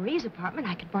go to Marie's apartment.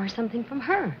 I could borrow something from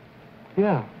her.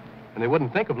 Yeah. And they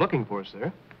wouldn't think of looking for us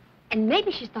there. And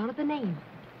maybe she's thought of the name.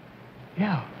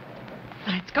 Yeah.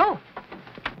 Let's go.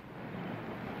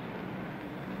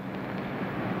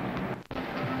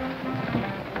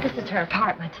 This is her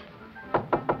apartment.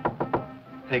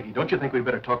 Peggy, don't you think we'd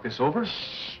better talk this over?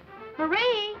 Shh.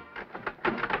 Marie!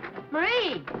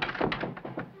 Marie!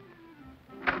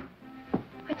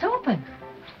 It's open.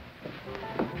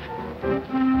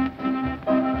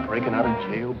 Breaking out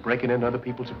of jail, breaking into other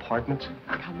people's apartments.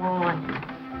 Come on.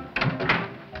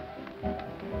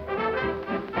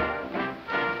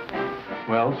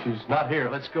 Well, she's not here.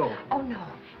 Let's go. Oh, no.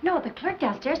 No, the clerk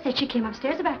downstairs said she came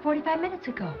upstairs about 45 minutes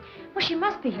ago. Well, she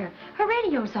must be here. Her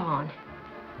radio's on.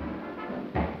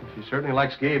 She certainly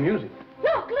likes gay music.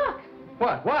 Look, look.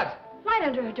 What? What? Light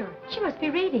under her door. She must be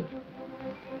reading.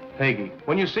 Peggy,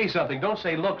 when you see something, don't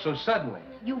say look so suddenly.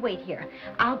 You wait here.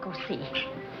 I'll go see.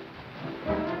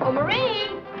 Oh, Marie!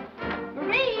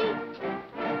 Marie!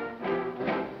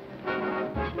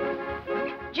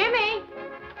 Jimmy!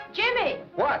 Jimmy!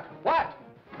 What? What?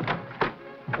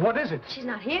 What is it? She's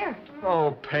not here.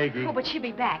 Oh, Peggy. Oh, but she'll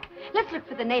be back. Let's look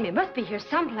for the name. It must be here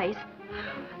someplace.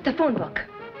 The phone book.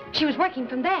 She was working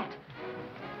from that.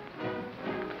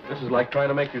 This is like trying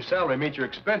to make your salary meet your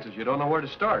expenses. You don't know where to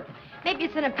start. Maybe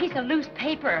it's in a piece of loose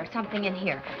paper or something in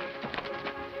here.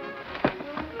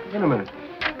 Wait a minute.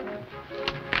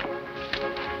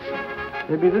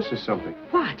 Maybe this is something.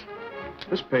 What?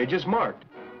 This page is marked.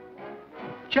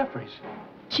 Jeffries.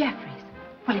 Jeffries.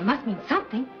 Well, it must mean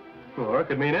something. Or it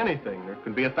could mean anything. There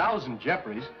could be 1,000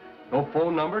 Jeffries. No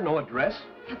phone number, no address.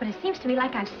 Yeah, but it seems to me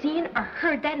like I've seen or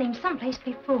heard that name someplace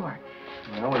before.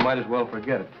 Well, we might as well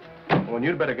forget it. Oh, and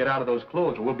you'd better get out of those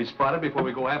clothes or we'll be spotted before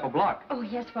we go half a block. Oh,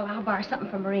 yes, well, I'll borrow something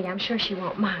from Marie. I'm sure she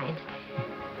won't mind.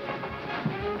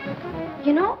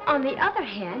 You know, on the other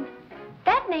hand,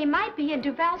 that name might be in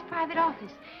Duval's private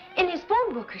office, in his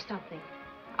phone book or something.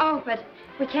 Oh, but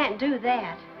we can't do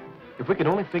that. If we could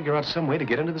only figure out some way to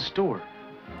get into the store.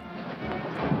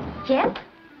 Yes?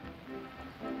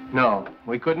 No,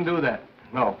 we couldn't do that.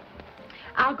 No.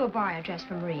 I'll go borrow a dress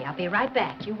from Marie. I'll be right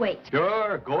back. You wait.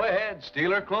 Sure, go ahead.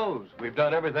 Steal her clothes. We've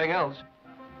done everything else.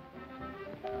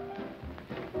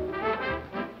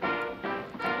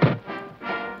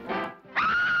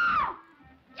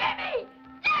 Jimmy!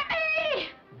 Jimmy!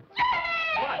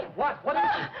 Jimmy! What? What is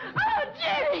it?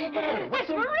 It's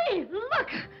Marie. Look.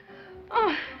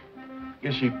 Oh,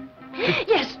 Is she...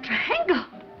 yes, strangled.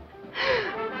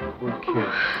 Poor kid.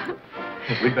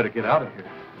 Look, we'd better get out of here.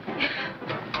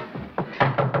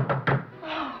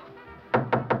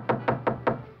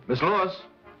 Miss Lewis.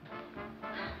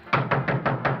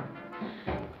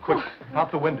 Quick,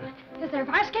 out the window. Is there a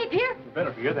fire escape here? You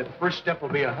better hear that first step will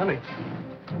be a honey.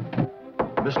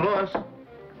 Miss Lewis.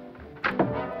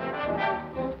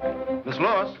 Miss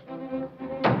Lewis.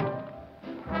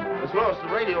 Miss Lewis, the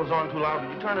radio's on too loud.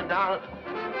 Did you turn it down?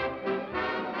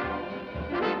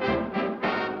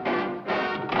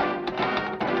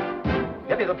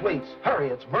 Get me the police. Hurry,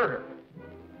 it's murder.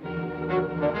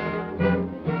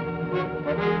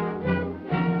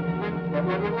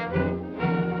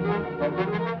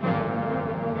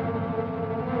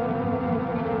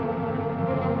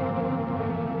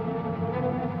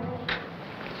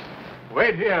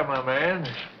 Wait here, my man.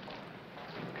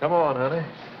 Come on, honey.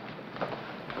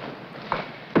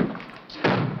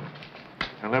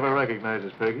 I'll never recognize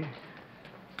us, Peggy.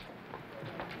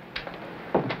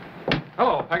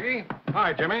 Hello, Peggy.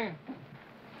 Hi, Jimmy.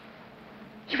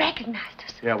 You recognized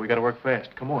us. Yeah, we gotta work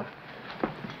fast. Come on.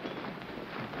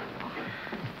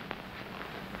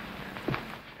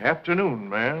 Afternoon,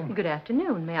 ma'am. Good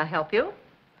afternoon. May I help you?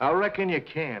 I reckon you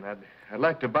can. I'd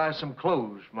like to buy some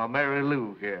clothes for my Mary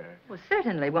Lou here. Well,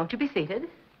 certainly. Won't you be seated?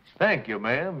 Thank you,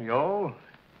 ma'am. You all.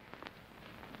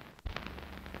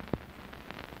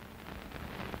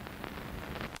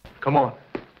 Come on.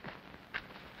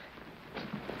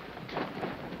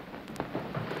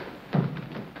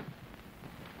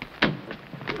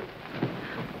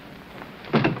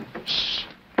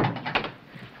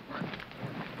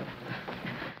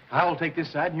 I'll take this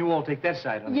side, and you all take that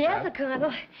side, honey. Yes,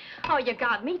 Colonel. Oh, you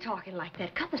got me talking like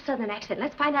that. Cut the southern accent.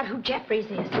 Let's find out who Jeffries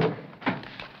is.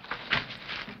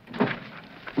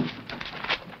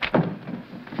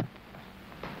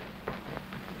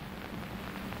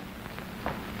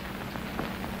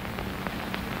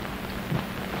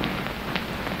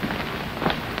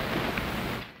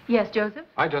 Yes, Joseph?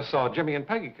 I just saw Jimmy and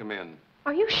Peggy come in.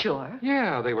 Are you sure?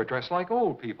 Yeah, they were dressed like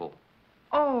old people.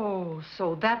 Oh,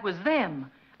 so that was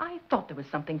them. I thought there was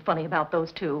something funny about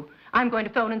those two. I'm going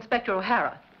to phone Inspector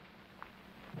O'Hara.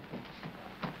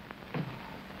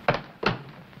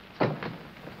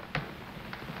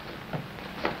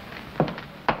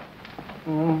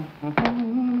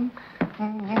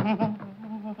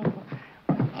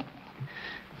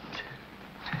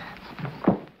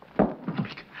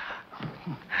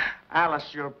 Alice,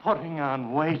 you're putting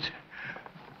on weight.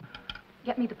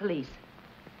 Get me the police.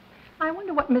 I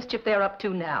wonder what mischief they're up to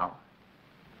now.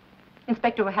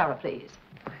 Inspector O'Hara, please.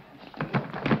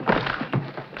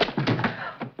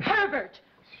 Herbert!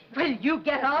 Will you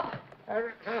get up?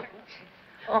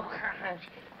 Oh,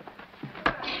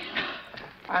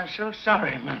 I'm so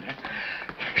sorry, Mother.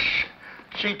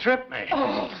 She tripped me.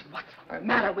 Oh, what's the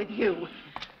matter with you?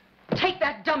 Take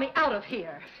that dummy out of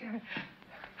here.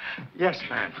 Yes,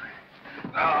 ma'am.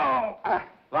 Oh!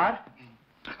 What?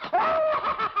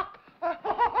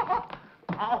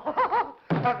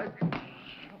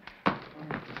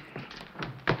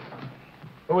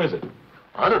 Who is it?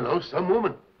 I don't know, some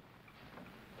woman.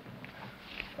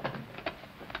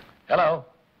 Hello?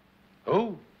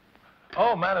 Who?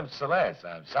 Oh, Madam Celeste.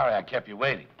 I'm sorry I kept you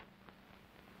waiting.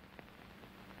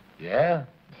 Yeah?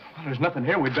 Well, there's nothing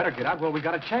here. We'd better get out while we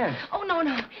got a chance. Oh, no.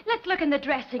 Let's look in the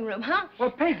dressing room, huh?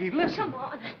 Well, Peggy, listen. Come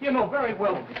on. You know very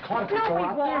well the closet No, go we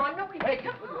out won't. there. No, we won't.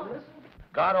 Come on.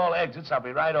 Guard all exits. I'll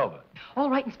be right over. All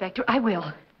right, Inspector, I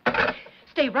will.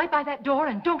 Stay right by that door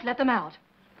and don't let them out.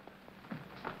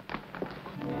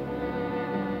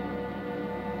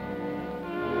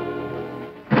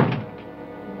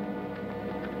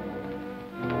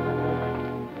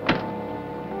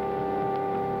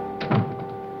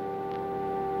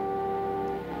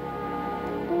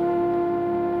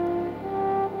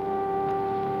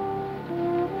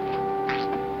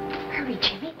 Hurry,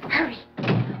 Jimmy. Hurry.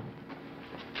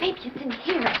 Maybe it's in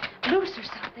here. Loose or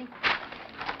something.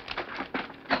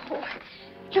 Oh,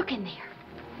 look in there.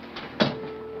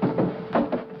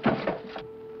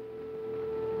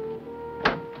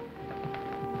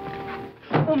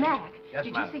 Oh, Mac, Yes,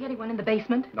 did madam. you see anyone in the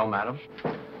basement? No, madam.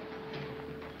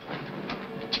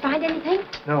 Did you find anything?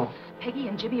 No. Peggy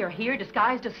and Jimmy are here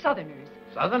disguised as Southerners.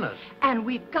 Southerners? And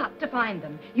we've got to find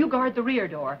them. You guard the rear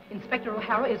door. Inspector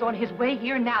O'Hara is on his way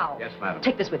here now. Yes, madam.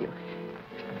 Take this with you.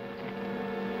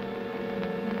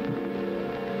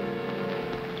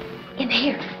 In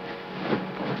here.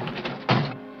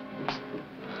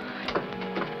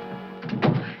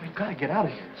 We've got to get out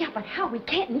of here. Yeah, but how? We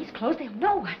can't in these clothes. They'll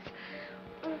know us.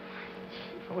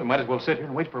 Well, we might as well sit here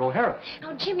and wait for O'Hara.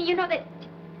 Oh, Jimmy, you know that...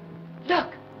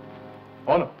 Look.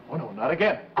 Oh, no, not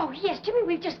again. Oh, yes, Jimmy,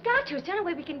 we've just got to. It's the only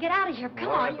way we can get out of here. Come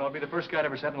All right, on. I'll be the first guy to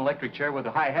ever sat in an electric chair with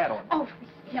a high hat on. Oh,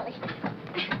 silly.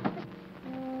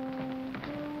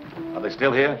 Are they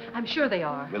still here? I'm sure they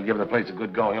are. We'll give the place a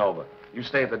good going over. You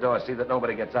stay at the door, see that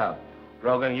nobody gets out.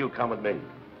 Grogan, you come with me.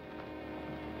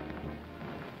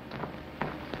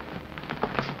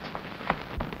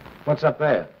 What's up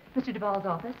there? Mr. Duvall's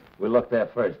office. We'll look there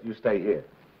first. You stay here.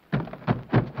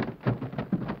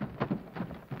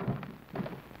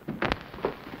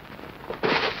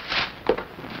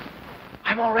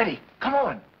 I'm all ready. Come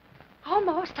on.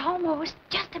 Almost.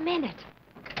 Just a minute.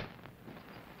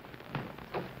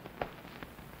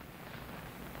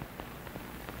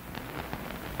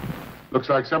 Looks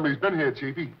like somebody's been here,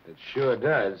 Chiefy. It sure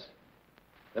does.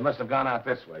 They must have gone out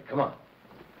this way. Come on.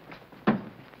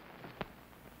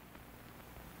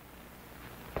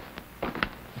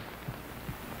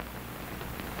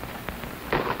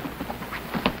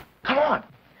 Come on.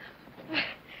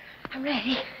 I'm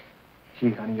ready.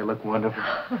 Gee, honey, you look wonderful.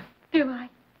 Do I?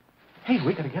 Hey,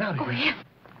 we gotta get out of here. Yeah.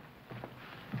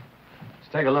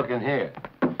 Let's take a look in here.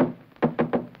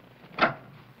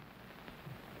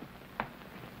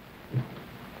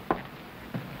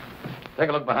 Take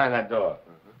a look behind that door.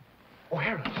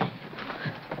 O'Hara.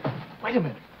 Wait a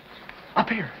minute. Up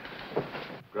here.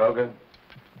 Grogan.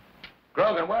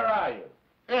 Grogan, where are you?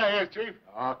 Yeah, Chief.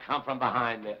 Oh, come from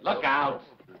behind there. Look out.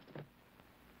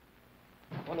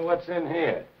 Wonder what's in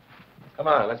here. Come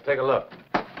on, let's take a look.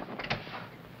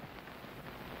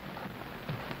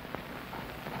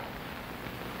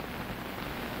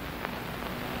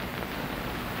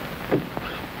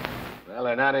 Well,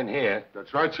 they're not in here.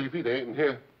 That's right, Chiefy. They ain't in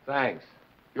here. Thanks.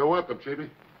 You're welcome, Chiefy.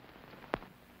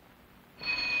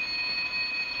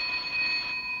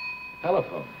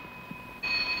 Telephone.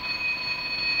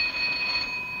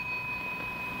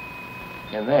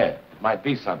 In there. Might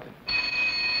be something.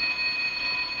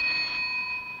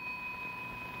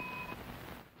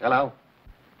 Hello?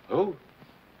 Who?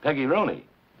 Peggy Rooney.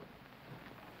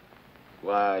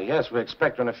 Why, yes, we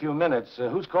expect her in a few minutes.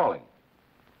 Who's calling?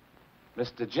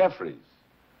 Mr. Jeffries.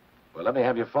 Well, let me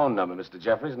have your phone number, Mr.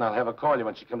 Jeffries, and I'll have her call you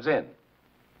when she comes in.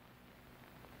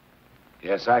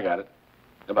 Yes, I got it.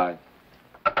 Goodbye.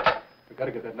 We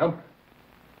gotta get that number.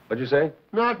 What'd you say?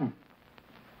 Nothing.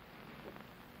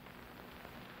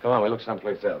 Come on, we look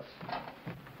someplace else.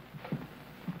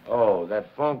 Oh,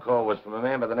 that phone call was from a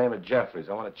man by the name of Jeffries.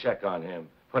 I want to check on him.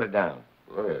 Put it down.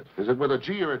 Oh, yes. Is it with a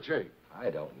G or a J? I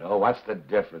don't know. What's the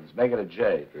difference? Make it a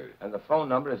J. Okay. And the phone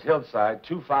number is Hillside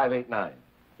 2589.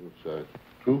 Hillside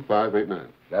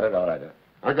 2589. Got it? All right.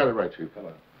 I got it right, Chief. Come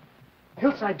on.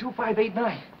 Hillside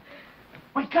 2589.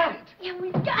 We got it. Yeah,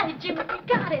 we got it, Jimmy. We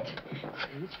got it.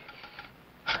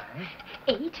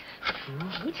 8,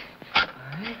 8,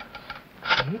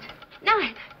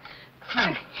 9.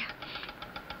 9.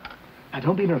 Now,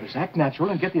 don't be nervous. Act natural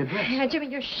and get the address. Yeah, Jimmy,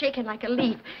 you're shaking like a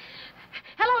leaf.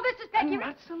 Hello, this is Peggy.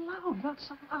 Not so loud. Not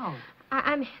so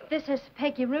loud. This is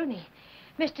Peggy Rooney.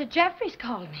 Mr. Jeffries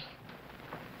called me.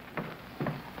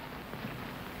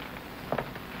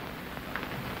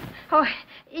 Oh,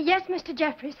 yes, Mr.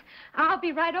 Jeffries. I'll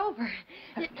be right over.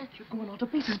 You're going all to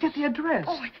pieces. Get the address.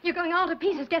 Oh, you're going all to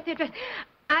pieces. Get the address.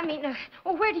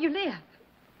 Where do you live?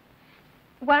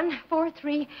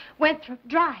 143 Winthrop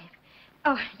Drive.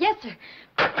 Oh, yes, sir.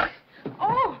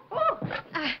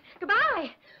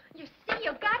 Goodbye. You see,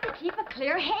 you've got to keep a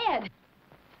clear head.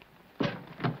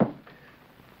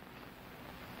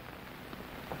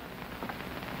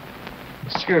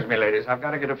 Excuse me, ladies. I've got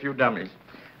to get a few dummies.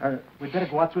 We'd better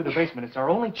go out through the basement. It's our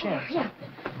only chance. Yeah.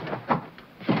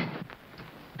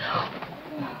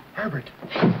 Herbert.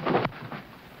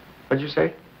 What'd you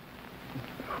say?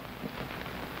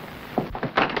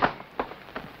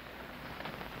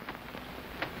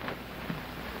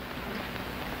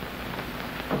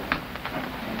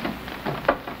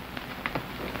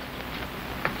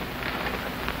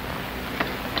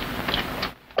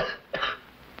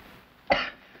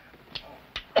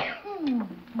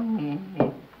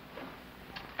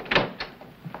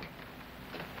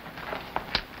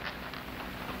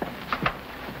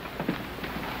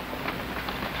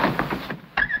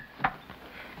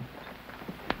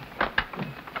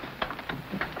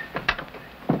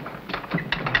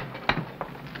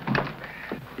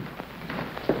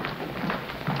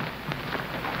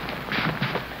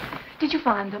 Did you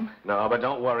find them? No, but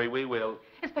don't worry. We will.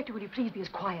 Inspector, will you please be as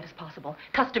quiet as possible?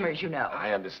 Customers, you know.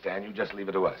 I understand. You just leave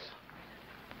it to us.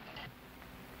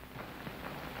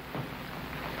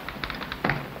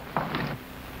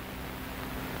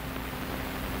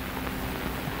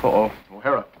 Uh-oh.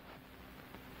 O'Hara.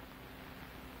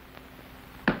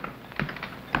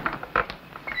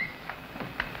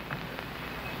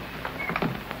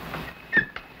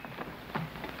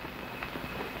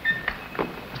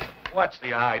 What's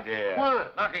the idea?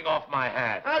 What? Knocking off my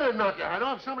hat. I didn't knock your hat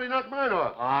off. Somebody knocked mine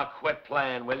off. Ah, quit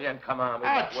playing, will you? And come on.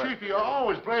 Chiefy, you're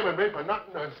always blaming me for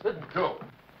nothing I didn't do.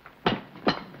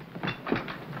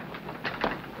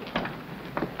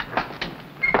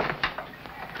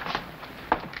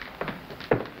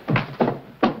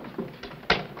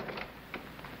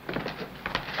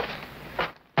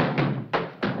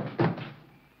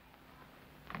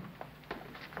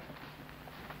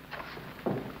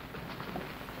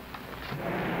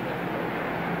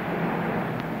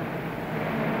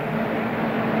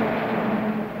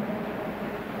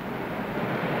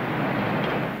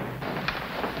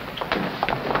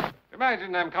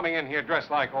 Imagine them coming in here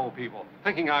dressed like old people,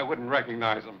 thinking I wouldn't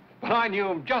recognize them. But I knew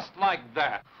them just like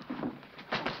that.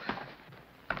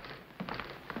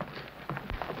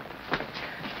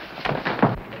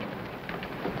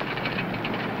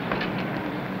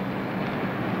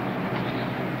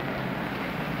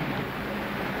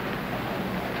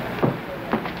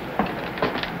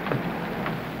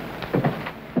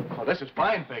 Oh, this is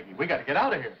fine, Peggy. We got to get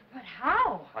out of here. But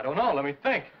how? I don't know. Let me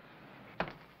think.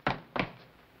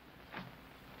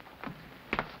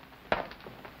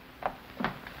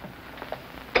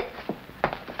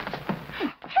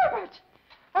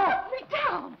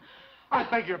 I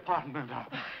beg your pardon, Linda.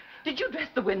 Did you dress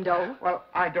the window? Well,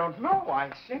 I don't know.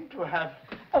 I seem to have...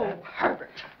 Oh, Herbert.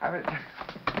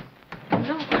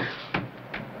 No.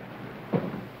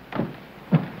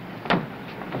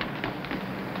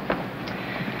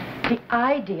 The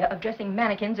idea of dressing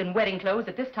mannequins in wedding clothes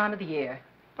at this time of the year.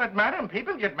 But, madam,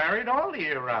 people get married all the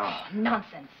year round. Oh,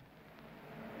 nonsense.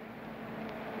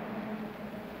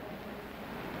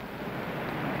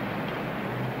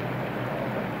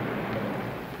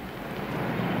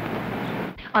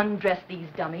 Undress these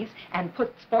dummies and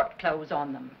put sport clothes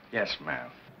on them. Yes, ma'am.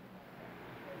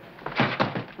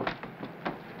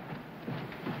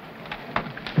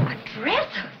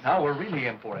 Dresses? Now we're really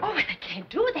in for it. Oh, I can't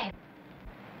do that.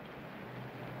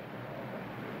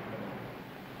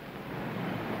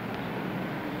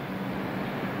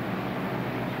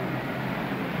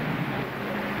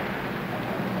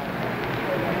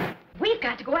 We've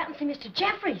got to go out and see Mr.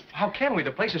 Jeffries. How can we?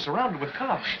 The place is surrounded with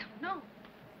cops. I don't know.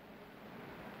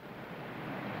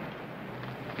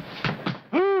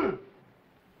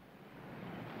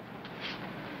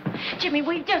 Jimmy,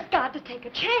 we just got to take a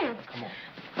chance. Come on.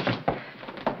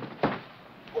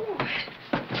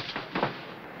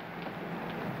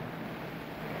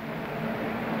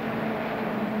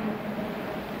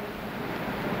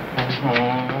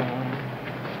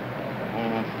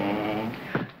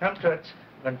 Come, Toots.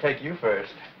 I'm going to take you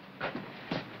first.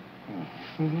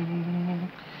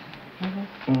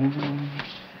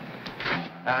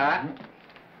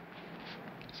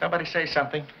 Somebody say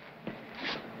something.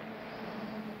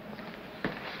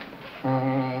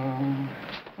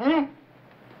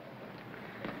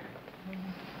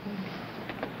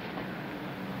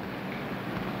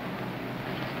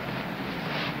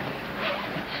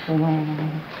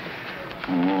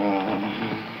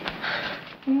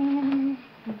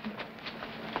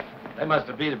 They must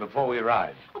have beat it before we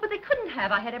arrived. Oh, but they couldn't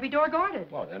have. I had every door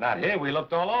guarded. Well, they're not here. We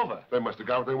looked all over. They must have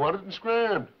got what they wanted and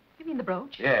scrammed. You mean the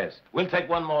brooch? Yes. We'll take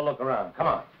one more look around. Come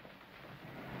on.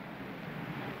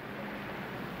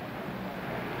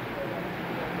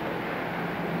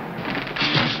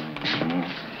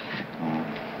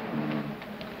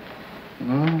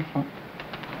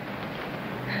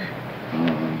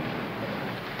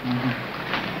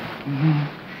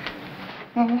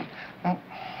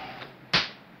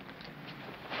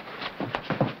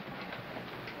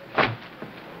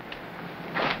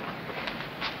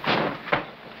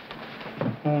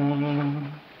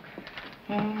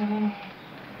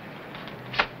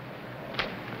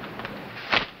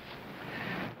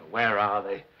 Where are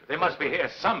they? They must be here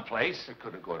someplace. They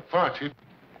couldn't have gone far, Chief.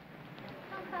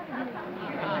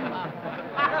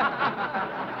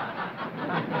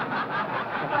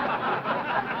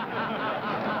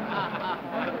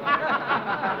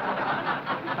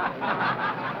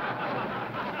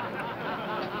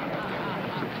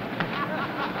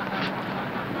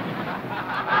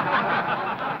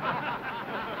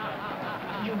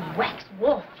 You wax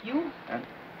wolf, you.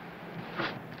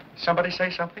 Somebody say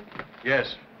something?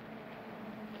 Yes.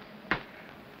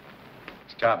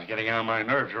 This job's getting on my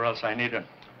nerves, or else I need a...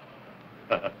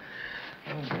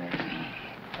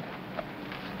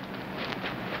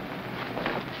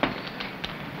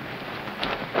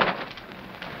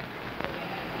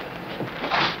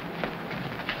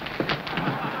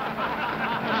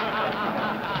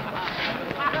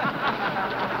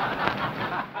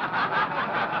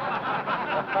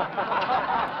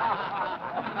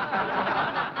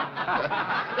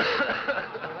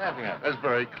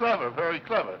 Very clever, very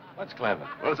clever. What's clever?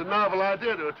 Well, it's a novel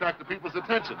idea to attract the people's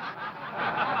attention.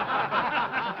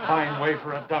 Fine way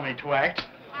for a dummy to act.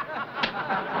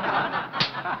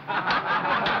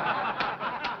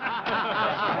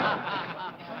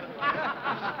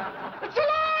 It's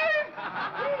alive!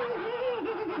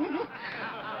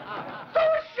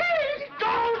 Don't see!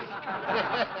 Ghost!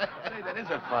 Say, that is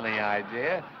a funny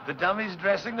idea. The dummy's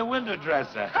dressing the window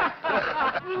dresser.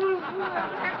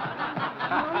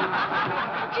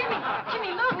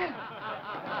 Jimmy, look.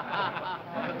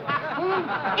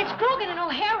 It's Grogan and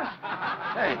O'Hara.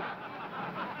 Hey,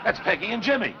 that's Peggy and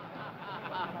Jimmy.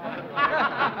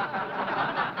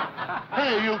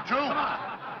 Hey, you two. Come on.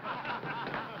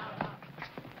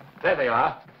 There they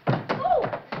are. Oh!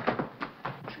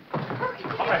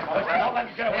 All right, boys, now don't let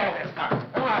me get away this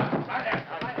time. Come on, right there.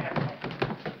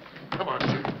 Come on,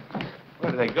 Chief.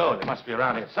 Where do they go? They must be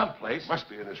around here someplace. Must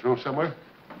be in this room somewhere.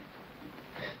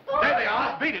 There they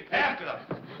are. Beat it. After them.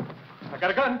 I got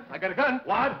a gun. I got a gun.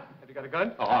 What? Have you got a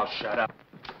gun? Oh, shut up.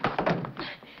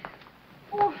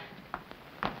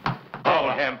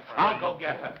 Oh, him. I'll go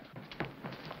get her.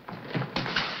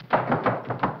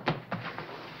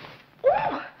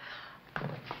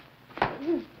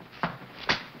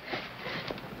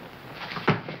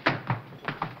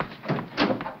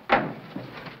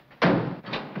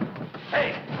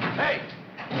 Hey!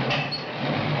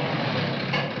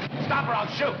 Stop or I'll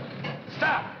shoot.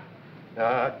 Stop.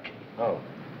 Oh.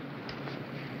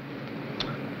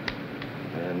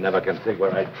 I never can think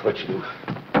where I'd put you.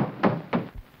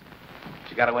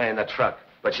 She got away in the truck,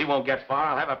 but she won't get far.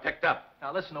 I'll have her picked up.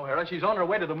 Now, listen, O'Hara, she's on her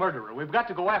way to the murderer. We've got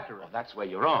to go after her. Well, that's where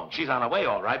you're wrong. She's on her way,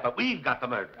 all right, but we've got the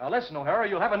murderer. Now, listen, O'Hara,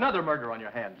 you'll have another murder on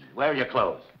your hands. Where are your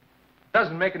clothes?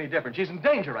 Doesn't make any difference. She's in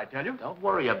danger, I tell you. Don't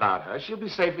worry about her. She'll be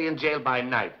safely in jail by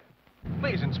night.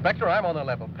 Please, Inspector, I'm on the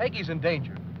level. Peggy's in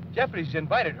danger. Jeffries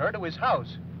invited her to his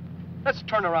house. Let's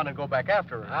turn around and go back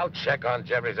after her. I'll check on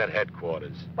Jeffries at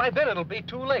headquarters. By then, it'll be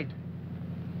too late.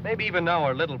 Maybe even now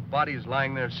her little body's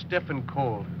lying there stiff and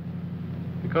cold.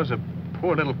 Because a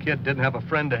poor little kid didn't have a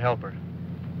friend to help her.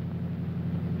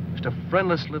 Just a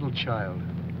friendless little child.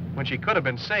 When she could have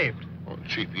been saved. Oh,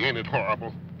 Chiefy, ain't it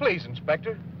horrible? Please,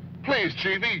 Inspector. Please,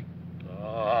 Chiefy.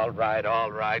 All right,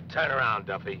 all right. Turn around,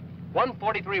 Duffy.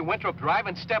 143 Winthrop Drive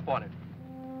and step on it.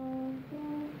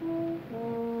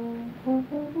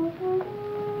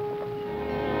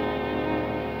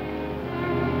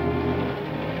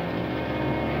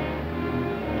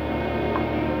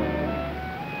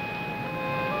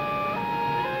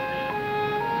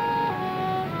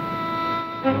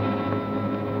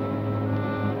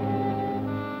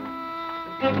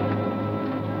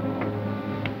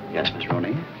 Yes, Miss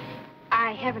Rooney?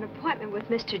 I have an appointment with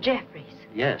Mr. Jeffries.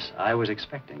 Yes, I was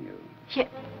expecting you.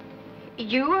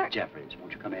 You are? Jeffries,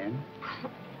 won't you come in?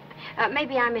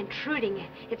 Maybe I'm intruding.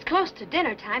 It's close to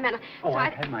dinner time, and Oh, so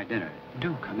I've had my dinner.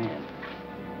 Do come in.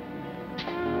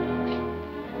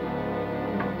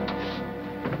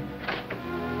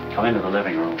 Come into the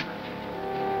living room.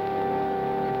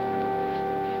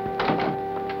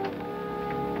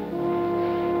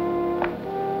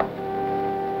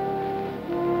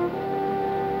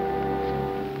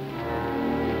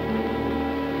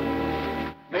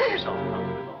 Make yourself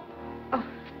comfortable. Oh.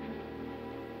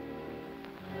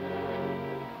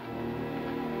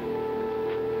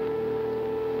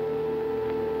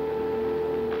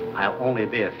 I'll only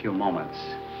be a few moments.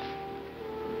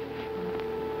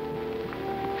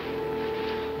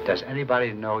 Does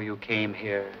anybody know you came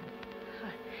here?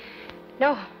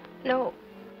 No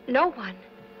one.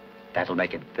 That'll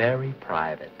make it very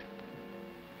private.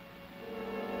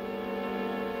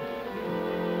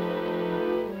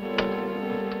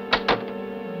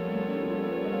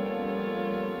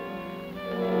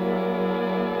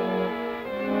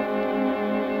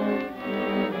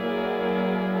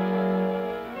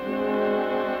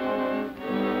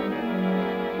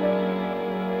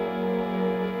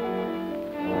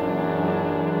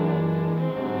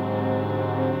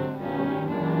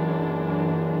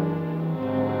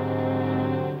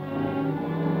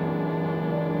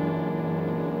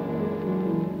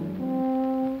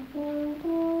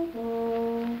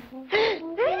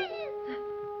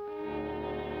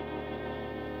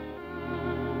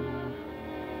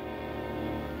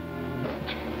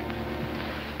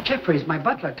 Jeffries, my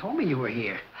butler told me you were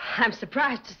here. I'm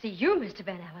surprised to see you, Mr.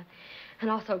 Van Allen, and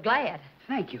also glad.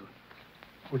 Thank you.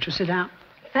 Won't you sit down?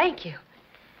 Thank you.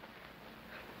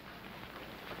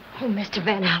 Oh, Mr.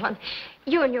 Van Allen,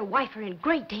 you and your wife are in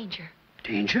great danger.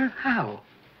 Danger? How?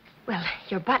 Well,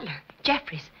 your butler,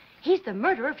 Jeffries, he's the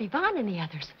murderer of Yvonne and the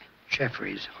others.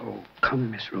 Jeffries. Oh,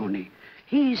 come, Miss Rooney.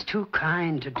 He's too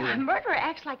kind to do A it. murderer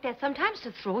acts like that sometimes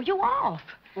to throw you off.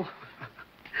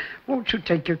 Won't you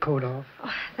take your coat off?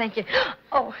 Oh, thank you.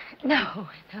 Oh, no,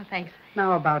 thanks.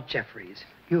 Now, about Jeffries.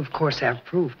 You, of course, have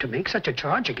proof to make such a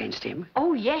charge against him.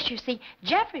 Oh, yes, you see,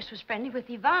 Jeffries was friendly with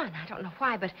Yvonne. I don't know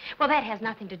why, but, well, that has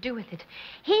nothing to do with it.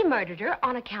 He murdered her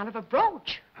on account of a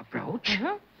brooch. A brooch?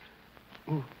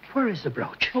 Mm-hmm. Oh, where is the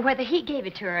brooch? Well, whether he gave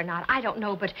it to her or not, I don't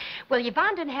know, but, well,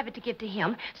 Yvonne didn't have it to give to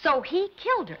him, so he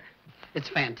killed her. It's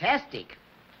fantastic.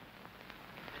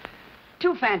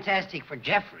 Too fantastic for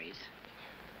Jeffries.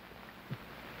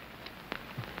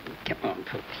 Come on,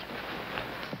 Poops.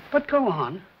 But go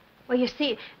on. Well, you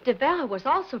see, DeBella was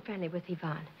also friendly with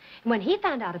Yvonne. And when he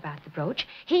found out about the brooch,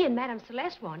 he and Madame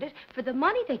Celeste wanted for the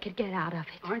money they could get out of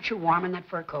it. Aren't you warm in that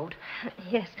fur coat?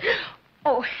 Yes.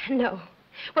 Oh, no.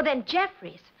 Well, then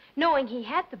Jeffries, knowing he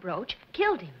had the brooch,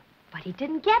 killed him. But he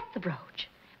didn't get the brooch.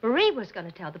 Marie was going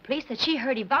to tell the police that she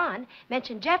heard Yvonne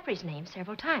mention Jeffries' name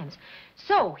several times.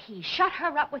 So he shut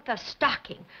her up with a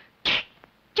stocking.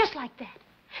 Just like that.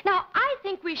 Now, I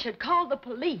think we should call the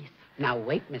police. Now,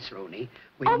 wait, Miss Rooney.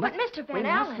 But Mr. Van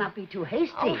Allen... We must not be too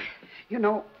hasty. Oh. You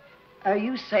know,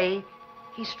 you say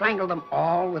he strangled them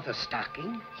all with a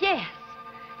stocking? Yes.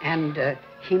 And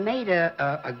he made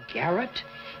a garrote?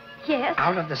 Yes.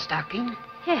 Out of the stocking?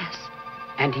 Yes.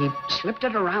 And he slipped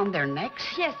it around their necks?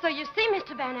 Yes, so you see,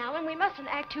 Mr. Van Allen, we mustn't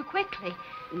act too quickly.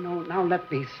 No, now let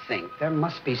me think. There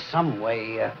must be some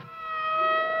way...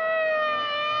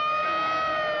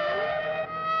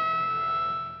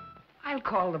 I'll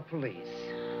call the police.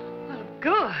 Well,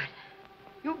 good.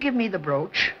 You give me the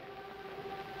brooch,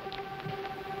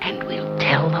 and we'll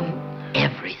tell them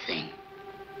everything.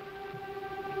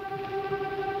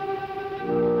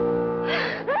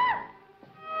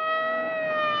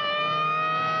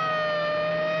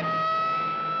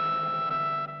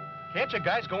 Can't you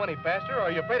guys go any faster, or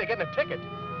are you afraid of getting a ticket?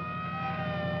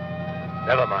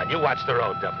 Never mind. You watch the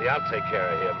road, Duffy. I'll take care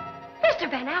of him. Mr.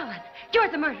 Van Allen, you're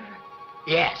the murderer.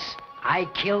 Yes, I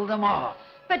killed them all.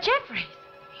 But Jeffries...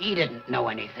 He didn't know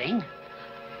anything.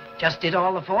 Just did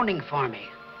all the phoning for me.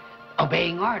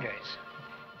 Obeying orders.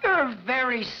 You're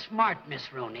very smart,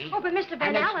 Miss Rooney. Oh, but Mr.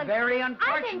 Van and Allen... it's very I didn't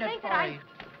unfortunate think for that you.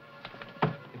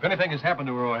 If anything has happened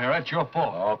to her, O'Hara, it's your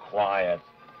fault. Oh, quiet.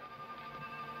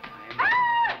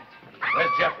 Where's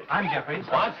Jeffries? I'm Jeffries.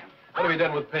 What? What have you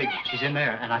done with Peg? She's in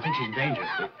there, and I think she's in danger.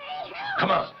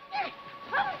 Come on.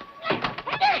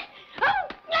 Help!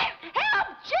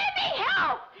 Jimmy,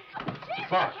 help!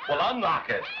 Fuck. Well, unlock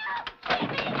it.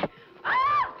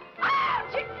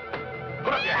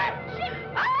 Put up your hands.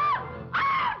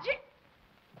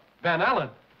 Van Allen.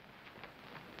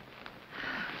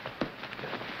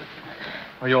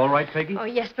 Are you all right, Peggy? Oh,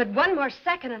 yes, but one more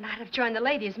second and I'd have joined the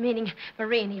ladies, meaning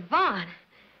Marie and Yvonne.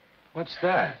 What's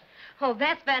that? Oh,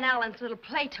 that's Van Allen's little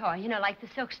play toy, you know, like the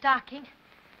silk stocking.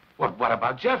 What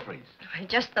about Jeffries?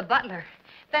 Just the butler.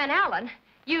 Van Allen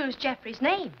used Jeffries'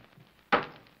 name.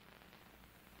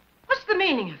 What's the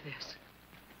meaning of this?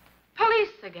 Police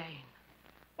again.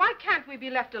 Why can't we be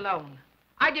left alone?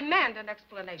 I demand an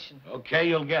explanation. Okay,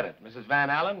 you'll get it. Mrs. Van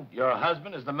Allen, your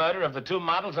husband is the murderer of the two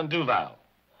models in Duval.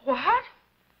 What?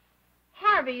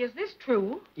 Harvey, is this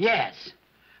true? Yes.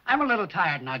 I'm a little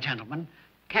tired now, gentlemen.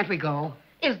 Can't we go?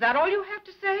 Is that all you have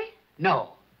to say?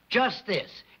 No. Just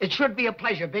this. It should be a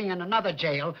pleasure being in another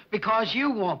jail because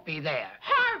you won't be there.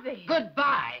 Harvey!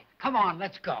 Goodbye. Come on,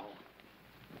 let's go.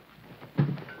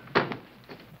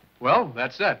 Well,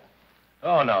 that's it.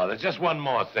 Oh, no, there's just one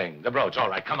more thing. The brooch. All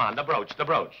right, come on, the brooch, the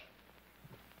brooch.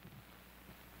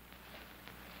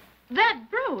 That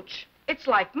brooch, it's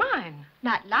like mine.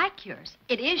 Not like yours.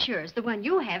 It is yours. The one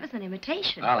you have is an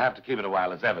imitation. I'll have to keep it a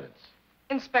while as evidence.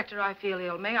 Inspector, I feel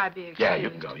ill. May I be excused? Yeah, you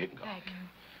can go, you can go. Thank you.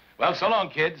 Well, so long,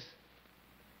 kids.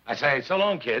 I say, so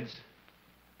long, kids.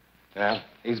 Yeah,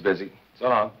 he's busy. So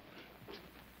long.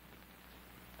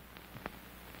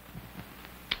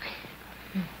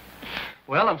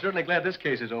 Well, I'm certainly glad this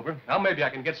case is over. Now maybe I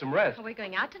can get some rest. Are we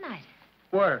going out tonight?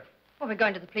 Where? Well, we're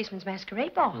going to the policeman's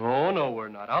masquerade ball. Oh, no, we're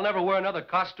not. I'll never wear another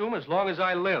costume as long as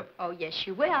I live. Oh, yes,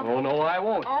 you will. Oh, no, I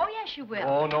won't. Oh, yes, you will.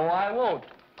 Oh, no, I won't.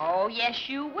 Oh, yes,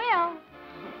 you will.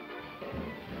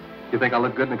 You think I'll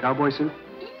look good in a cowboy suit?